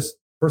just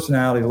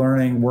personality,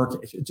 learning, work.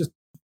 It's just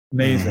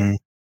amazing.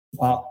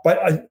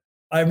 But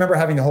I remember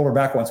having to hold her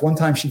back once. One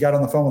time she got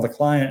on the phone with a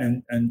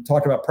client and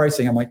talked about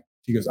pricing. I'm like,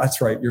 she goes, that's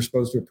right. You're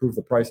supposed to approve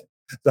the pricing.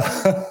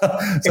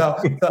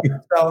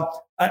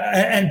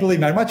 And believe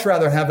me, I'd much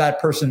rather have that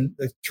person,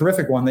 the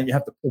terrific one that you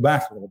have to pull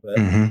back a little bit,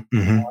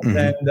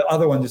 than the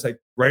other one just like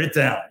write it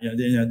down.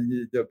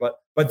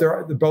 But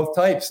they're both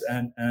types,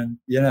 and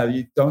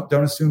you don't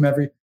assume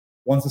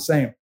one's the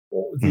same.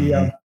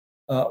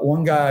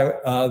 One guy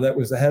that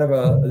was the head of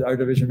our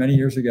division many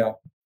years ago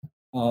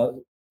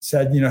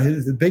said,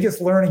 the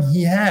biggest learning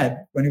he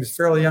had when he was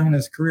fairly young in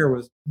his career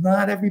was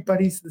not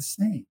everybody's the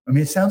same. I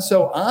mean, it sounds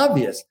so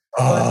obvious.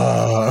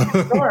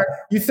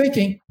 You're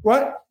thinking,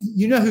 what?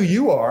 You know who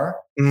you are.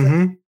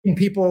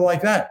 People are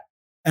like that.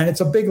 And it's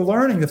a big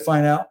learning to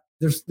find out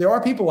there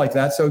are people like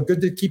that. So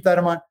good to keep that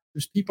in mind.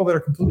 There's people that are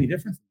completely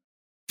different.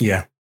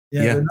 Yeah.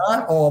 They're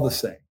not all the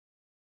same.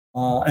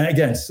 And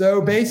again,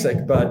 so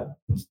basic, but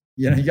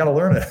you got to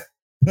learn it.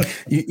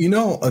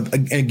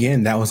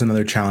 Again, that was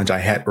another challenge I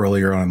had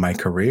earlier on in my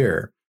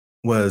career,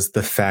 was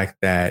the fact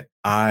that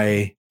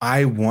I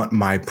want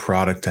my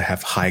product to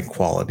have high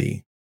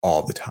quality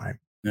all the time.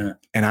 Yeah.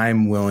 And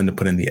I'm willing to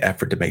put in the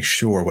effort to make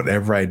sure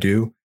whatever I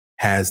do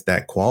has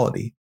that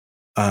quality.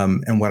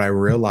 And what I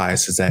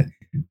realized is that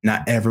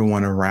not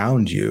everyone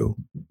around you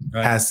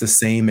has the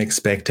same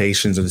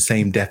expectations or the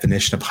same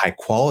definition of high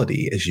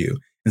quality as you.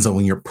 And so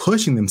when you're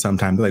pushing them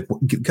sometimes, they're like, well,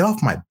 get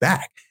off my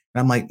back.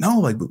 And I'm like,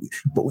 no,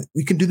 but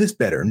we can do this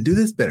better and do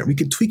this better. We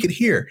can tweak it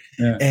here.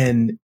 Yeah.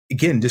 And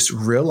again, just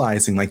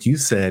realizing, like you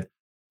said,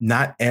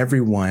 not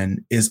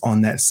everyone is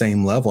on that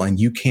same level, and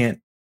you can't,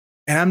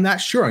 and I'm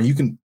not sure, and you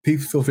can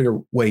feel free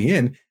to weigh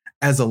in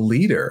as a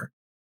leader.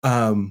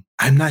 I'm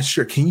not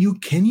sure. Can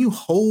you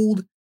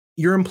hold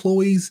your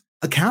employees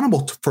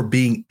accountable for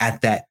being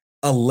at that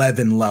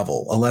 11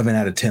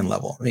 out of 10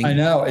 level? I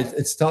know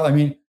it's tough. I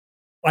mean,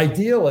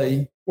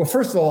 ideally, well,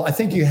 first of all, I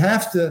think you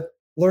have to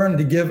learn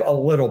to give a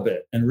little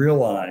bit and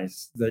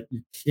realize that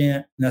you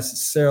can't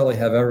necessarily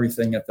have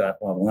everything at that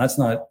level. That's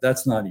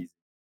not easy.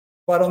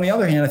 But on the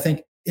other hand, I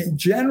think in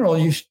general,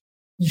 you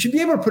should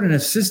be able to put in a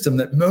system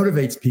that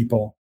motivates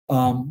people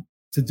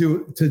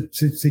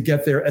to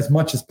get there as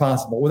much as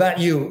possible. Without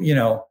you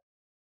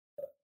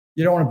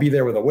don't want to be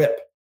there with a whip.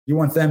 You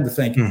want them to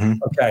think,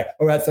 okay,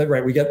 that's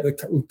right. We get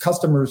the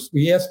customers.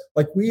 We ask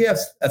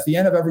at the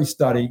end of every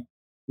study,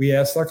 we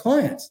ask our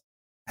clients,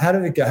 how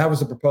did it go? How was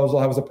the proposal?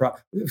 How was the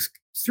project?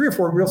 3 or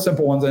 4 real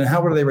simple ones. And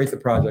how would they rate the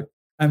project?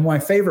 And my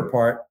favorite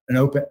part,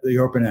 the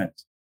open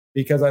ends,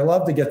 because I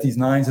love to get these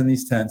 9s and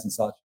these 10s and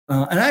such.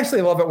 And I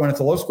actually love it when it's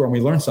a low score and we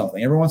learn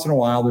something. Every once in a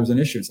while, there's an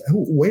issue. It's like,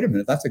 oh, wait a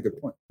minute, that's a good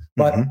point.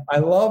 But I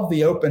love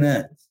the open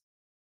ends.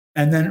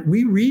 And then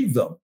we read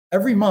them.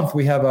 Every month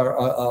we have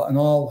an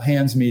all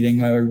hands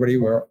meeting. Everybody,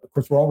 of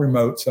course, we're all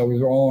remote, so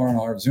we're all on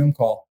our Zoom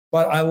call.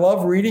 But I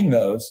love reading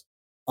those.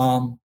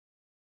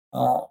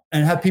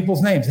 And have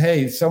people's names.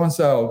 Hey,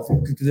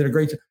 so-and-so did a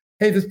great job.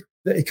 Hey,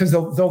 because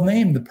they'll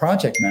name the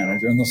project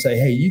manager and they'll say,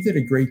 hey, you did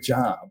a great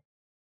job.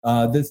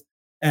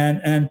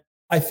 And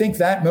I think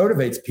that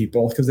motivates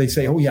people because they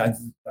say, oh yeah,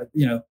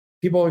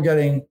 people are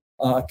getting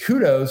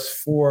kudos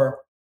for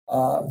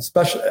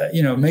special,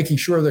 making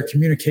sure their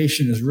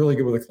communication is really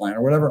good with the client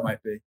or whatever it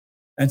might be.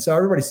 And so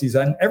everybody sees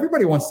that, and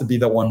everybody wants to be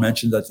the one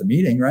mentioned at the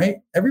meeting, right?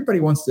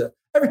 Everybody wants to.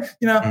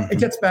 It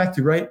gets back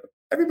to right.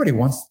 Everybody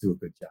wants to do a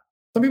good job.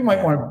 Some people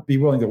might want to be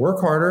willing to work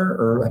harder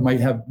or might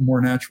have more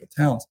natural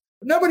talents,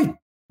 but nobody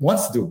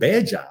wants to do a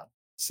bad job.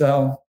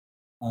 So,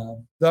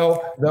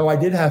 though we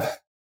did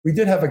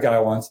have a guy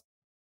once,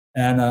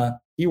 and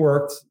he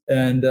worked,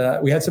 and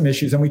we had some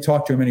issues, and we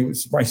talked to him, and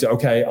I said,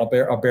 okay, I'll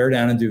bear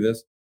down and do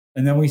this.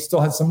 And then we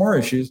still had some more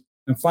issues,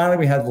 and finally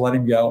we had to let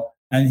him go.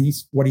 And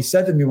what he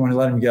said to me when I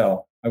let him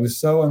go, I was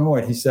so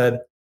annoyed. He said,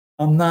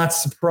 "I'm not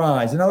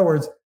surprised." In other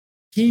words,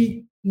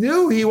 he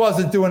knew he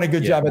wasn't doing a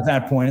good job at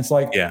that point. It's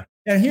like, yeah.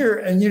 And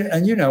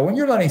when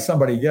you're letting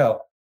somebody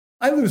go,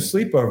 I lose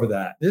sleep over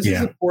that. This is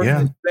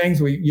important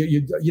things.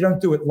 You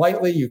don't do it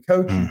lightly. You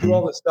coach, you do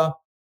all this stuff.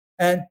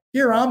 And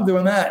here I'm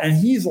doing that. And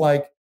he's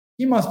like,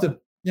 he must have,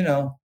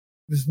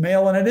 was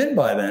mailing it in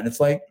by then. It's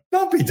like,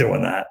 don't be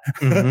doing that.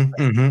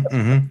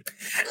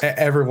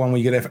 Everyone,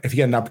 if you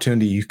get an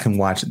opportunity, you can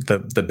watch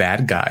the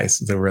Bad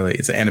Guys.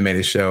 It's an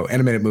animated show,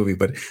 animated movie,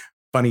 but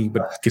funny,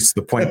 but gets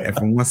to the point.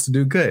 Everyone wants to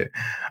do good.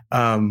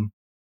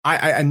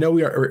 I know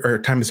our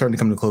time is starting to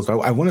come to a close, but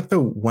I want to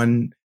throw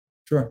one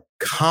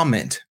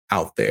comment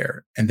out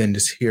there and then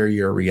just hear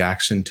your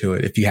reaction to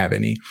it if you have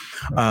any.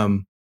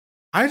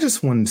 I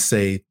just want to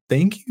say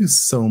thank you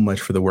so much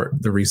for the work,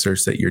 the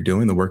research that you're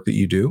doing, the work that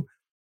you do,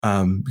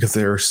 because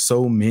there are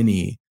so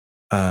many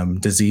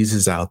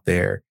diseases out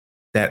there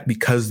that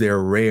because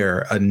they're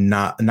rare,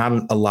 not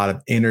a lot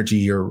of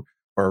energy or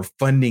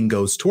funding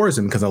goes towards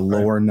them because a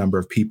lower number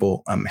of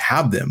people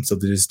have them. So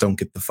they just don't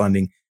get the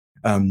funding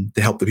to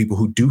help the people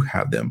who do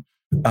have them.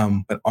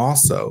 But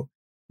also,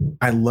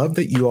 I love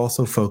that you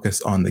also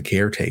focus on the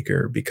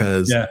caretaker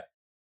because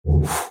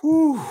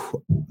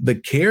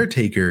the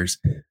caretakers,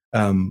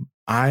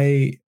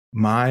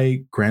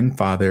 my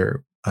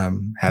grandfather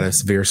had a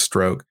severe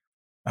stroke.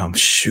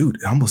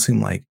 It almost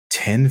seemed like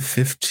 10,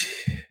 15,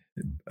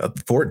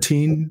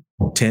 14,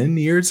 10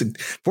 years,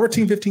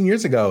 14, 15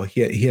 years ago,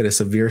 he had a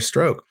severe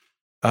stroke.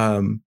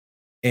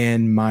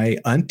 And my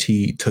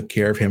auntie took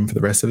care of him for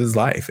the rest of his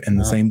life. And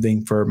the same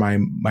thing for my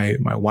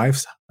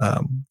wife's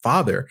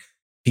father.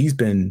 He's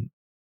been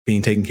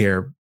being taken care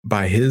of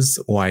by his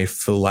wife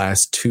for the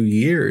last 2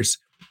 years.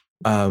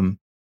 And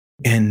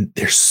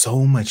there's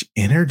so much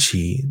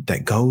energy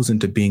that goes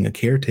into being a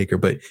caretaker,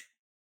 but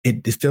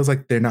it feels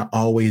like they're not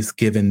always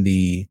given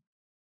the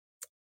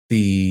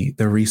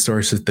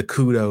resources, the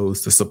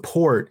kudos, the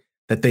support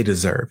that they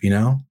deserve, you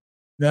know?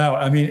 No,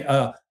 I mean,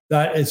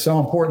 that is so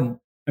important.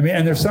 I mean,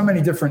 and there's so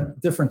many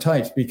different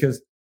types,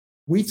 because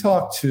we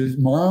talk to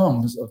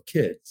moms of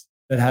kids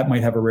that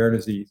might have a rare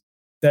disease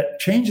that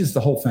changes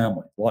the whole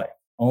family life.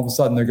 All of a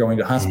sudden they're going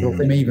to hospital.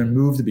 They may even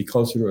move to be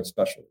closer to a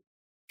specialty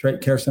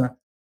care center.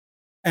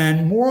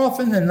 And more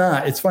often than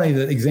not, it's funny,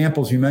 the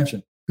examples you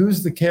mentioned,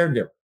 who's the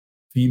caregiver?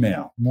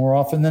 Female, more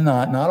often than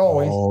not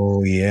always.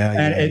 Oh,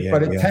 yeah.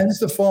 But it tends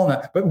to fall on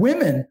that. But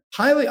women,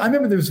 I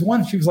remember there was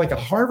one, she was like a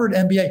Harvard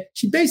MBA.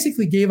 She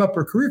basically gave up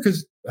her career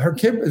because her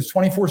kid was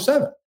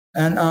 24/7.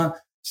 And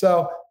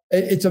so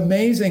it's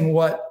amazing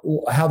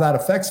how that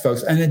affects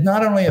folks. And it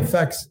not only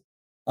affects,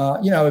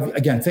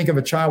 again, think of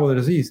a child with a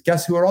disease.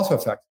 Guess who it also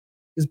affects?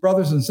 His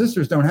brothers and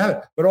sisters don't have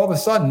it. But all of a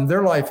sudden,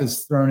 their life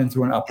is thrown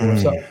into an uproar.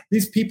 So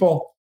these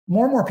people,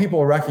 more and more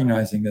people are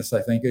recognizing this,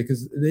 I think,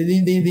 because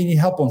they need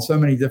help on so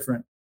many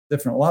different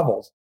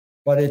levels.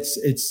 But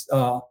it's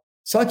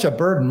such a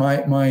burden.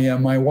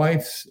 My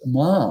wife's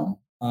mom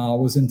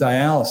was in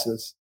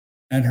dialysis,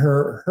 and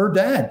her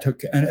dad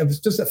and it was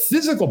just a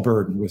physical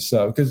burden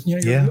because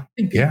you're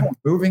lifting people,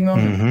 moving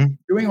them,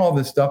 doing all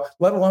this stuff,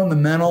 let alone the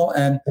mental.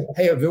 And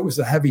hey, if it was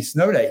a heavy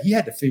snow day, he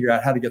had to figure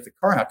out how to get the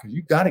car out because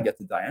you got to get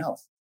the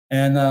dialysis.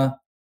 And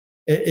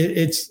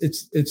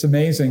it's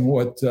amazing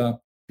what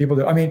people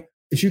do. I mean,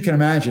 as you can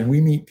imagine, we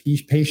meet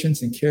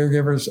patients and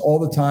caregivers all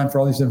the time for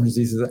all these different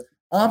diseases.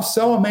 I'm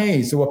so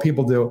amazed at what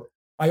people do.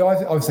 I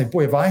always say,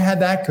 boy, if I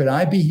had that, could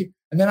I be?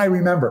 And then I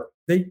remember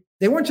they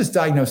weren't just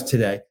diagnosed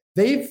today.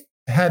 They've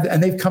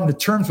come to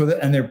terms with it,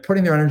 and they're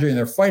putting their energy and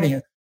they're fighting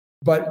it.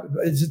 But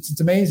it's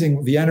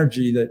amazing the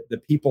energy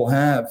that people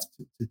have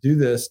to do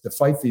this, to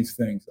fight these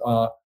things.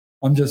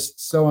 I'm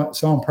just so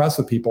impressed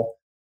with people,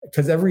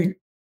 because every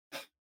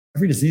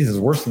disease is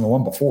worse than the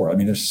one before. I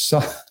mean, there's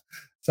so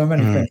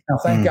many things. Now,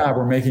 thank God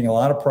we're making a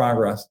lot of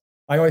progress.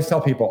 I always tell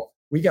people,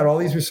 we got all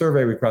these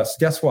survey requests.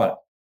 Guess what?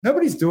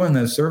 Nobody's doing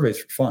those surveys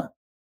for fun.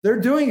 They're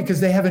doing it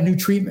because they have a new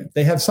treatment.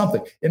 They have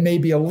something. It may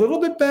be a little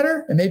bit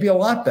better. It may be a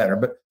lot better,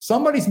 but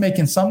somebody's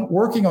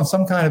working on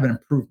some kind of an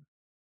improvement.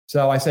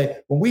 So I say,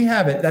 when we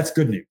have it, that's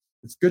good news.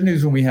 It's good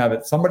news when we have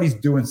it. Somebody's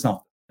doing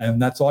something,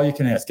 and that's all you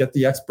can ask. Get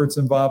the experts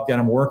involved, get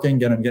them working,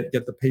 get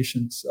the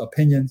patient's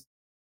opinions,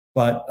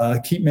 but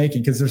keep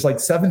making, because there's like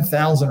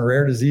 7,000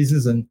 rare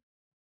diseases, and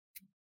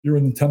you're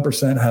in the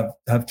 10%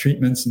 have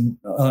treatments, and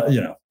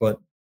but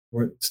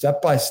we're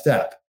step by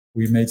step,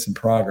 we've made some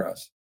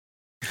progress.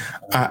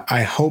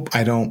 I hope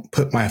I don't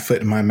put my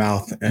foot in my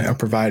mouth or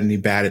provide any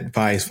bad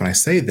advice when I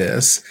say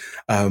this,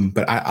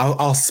 but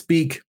I'll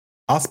speak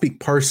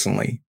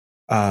personally.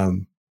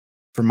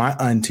 For my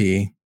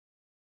auntie,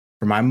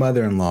 for my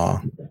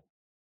mother-in-law,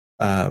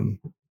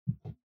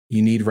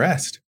 you need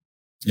rest.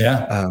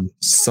 Yeah.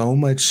 So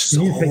much. You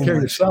need to take care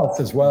of yourself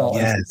as well,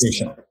 yes, as a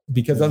patient,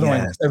 because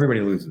otherwise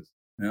everybody loses.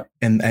 Yeah.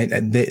 And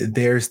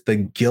there's the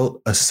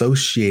guilt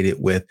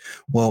associated with,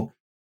 well,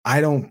 I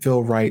don't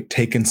feel right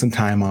taking some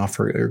time off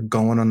or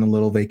going on a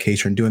little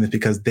vacation, doing this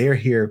because they're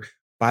here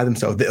by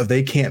themselves. If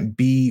they can't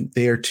be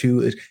there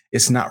too,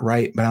 it's not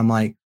right. But I'm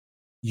like,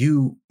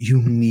 you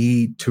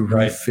need to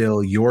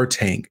refill your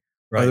tank.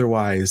 Right.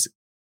 Otherwise,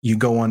 you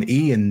go on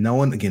E, and no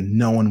one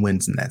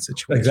wins in that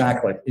situation.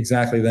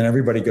 Exactly. Then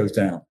everybody goes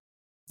down.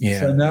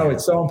 Yeah. So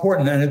it's so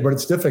important, but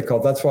it's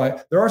difficult. That's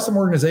why there are some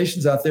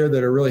organizations out there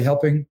that are really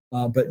helping.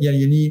 But yeah,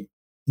 you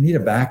need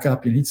a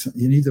backup. You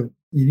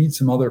need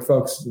some other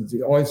folks.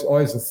 You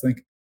always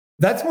think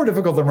that's more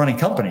difficult than running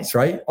companies,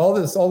 right? All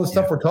this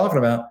stuff we're talking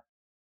about,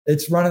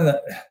 it's running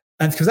that,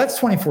 and because that's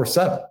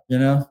 24/7.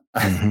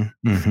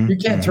 You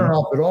can't turn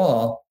off at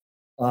all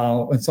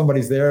when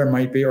somebody's there. It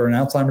might be, or an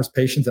Alzheimer's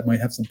patient that might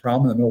have some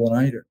problem in the middle of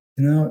the night, or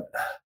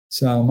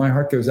So my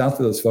heart goes out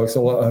to those folks.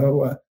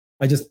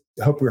 I just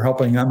hope we're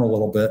helping them a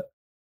little bit.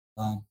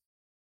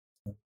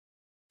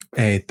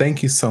 Hey,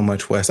 thank you so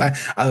much, Wes.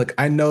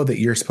 I know that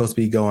you're supposed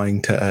to be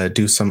going to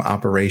do some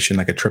operation,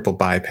 like a triple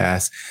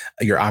bypass.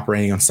 You're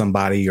operating on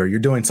somebody, or you're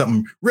doing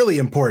something really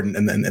important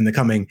in the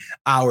coming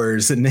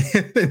hours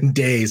and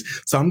days.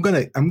 So I'm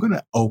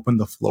gonna open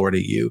the floor to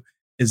you.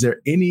 Is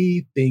there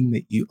anything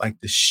that you'd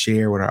like to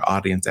share with our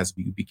audience as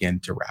we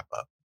begin to wrap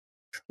up?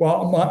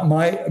 Well,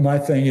 my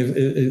thing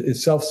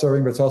is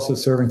self-serving, but it's also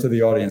serving to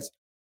the audience.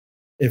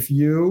 If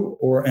you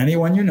or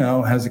anyone you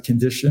know has a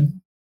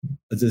condition,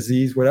 a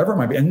disease, whatever it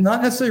might be, and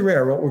not necessarily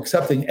rare, but we're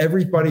accepting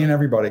everybody,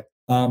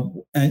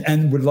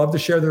 and would love to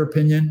share their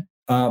opinion,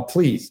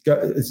 please go.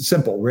 It's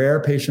simple,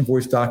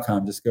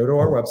 rarepatientvoice.com. Just go to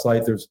our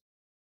website. There's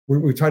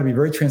we try to be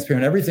very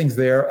transparent. Everything's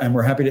there, and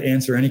we're happy to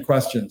answer any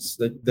questions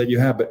that you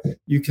have. But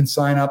you can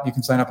sign up. You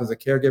can sign up as a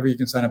caregiver. You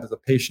can sign up as a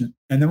patient.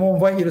 And then we'll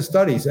invite you to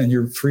studies, and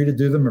you're free to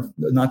do them or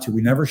not to.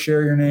 We never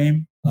share your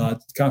name.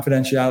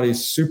 Confidentiality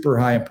is super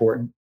high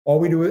important. All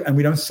we do, and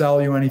we don't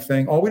sell you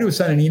anything. All we do is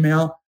send an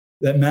email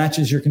that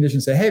matches your condition.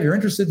 Say, hey, if you're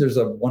interested, there's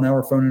a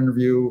 1-hour phone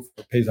interview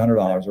that pays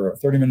 $100 or a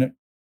 30-minute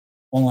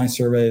online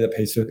survey that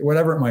pays $50,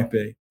 whatever it might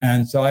be.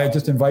 And so I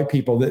just invite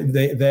people that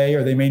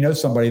they may know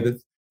somebody that,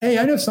 hey,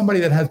 I know somebody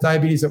that has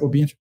diabetes that will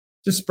be interested.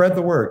 Just spread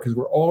the word, because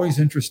we're always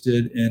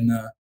interested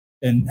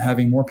in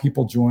having more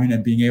people join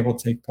and being able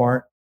to take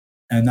part.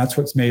 And that's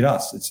what's made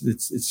us.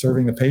 It's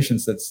serving the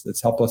patients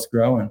that's helped us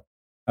grow and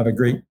have a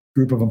great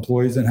group of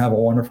employees and have a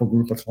wonderful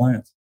group of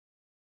clients.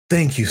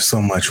 Thank you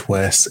so much,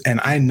 Wes. And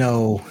I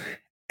know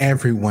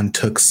everyone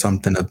took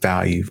something of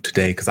value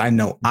today, because I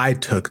know I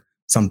took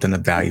something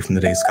of value from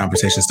today's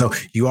conversation. So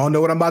you all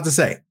know what I'm about to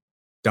say.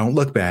 Don't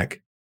look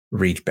back,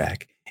 reach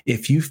back.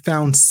 If you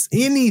found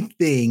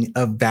anything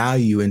of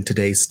value in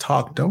today's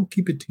talk, don't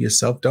keep it to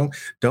yourself. Don't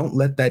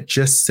let that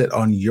just sit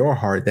on your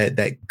heart,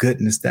 that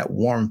goodness, that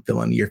warm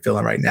feeling you're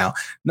feeling right now.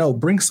 No,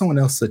 bring someone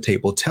else to the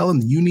table. Tell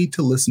them you need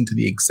to listen to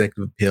the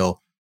Executive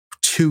Appeal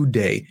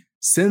today.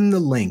 Send the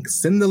link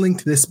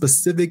to this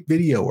specific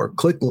video, or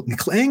click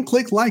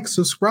like,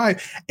 subscribe,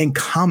 and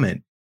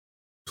comment.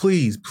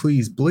 Please,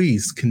 please,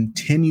 please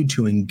continue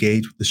to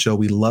engage with the show.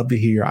 We love to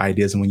hear your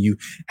ideas. And when you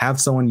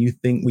have someone you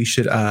think we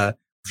should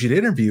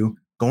interview,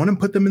 go on and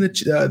put them in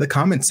the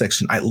comment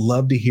section. I'd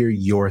love to hear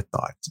your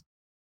thoughts.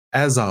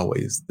 As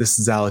always, this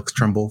is Alex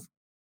Trimble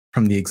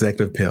from the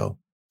Executive Appeal.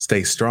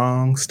 Stay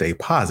strong, stay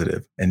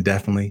positive, and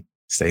definitely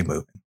stay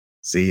moving.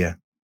 See ya.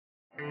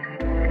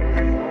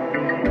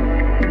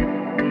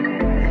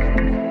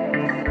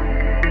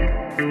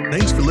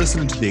 Thanks for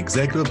listening to the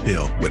Executive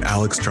Appeal with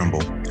Alex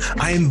Trimble.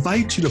 I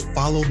invite you to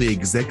follow the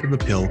Executive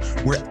Appeal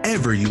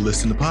wherever you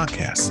listen to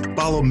podcasts.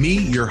 Follow me,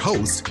 your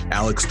host,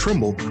 Alex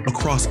Trimble,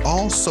 across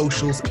all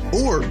socials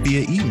or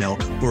via email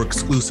for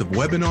exclusive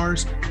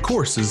webinars,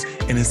 courses,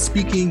 and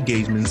speaking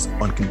engagements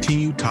on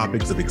continued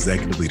topics of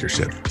executive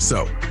leadership.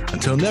 So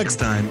until next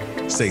time,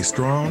 stay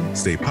strong,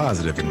 stay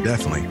positive, and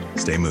definitely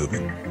stay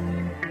moving.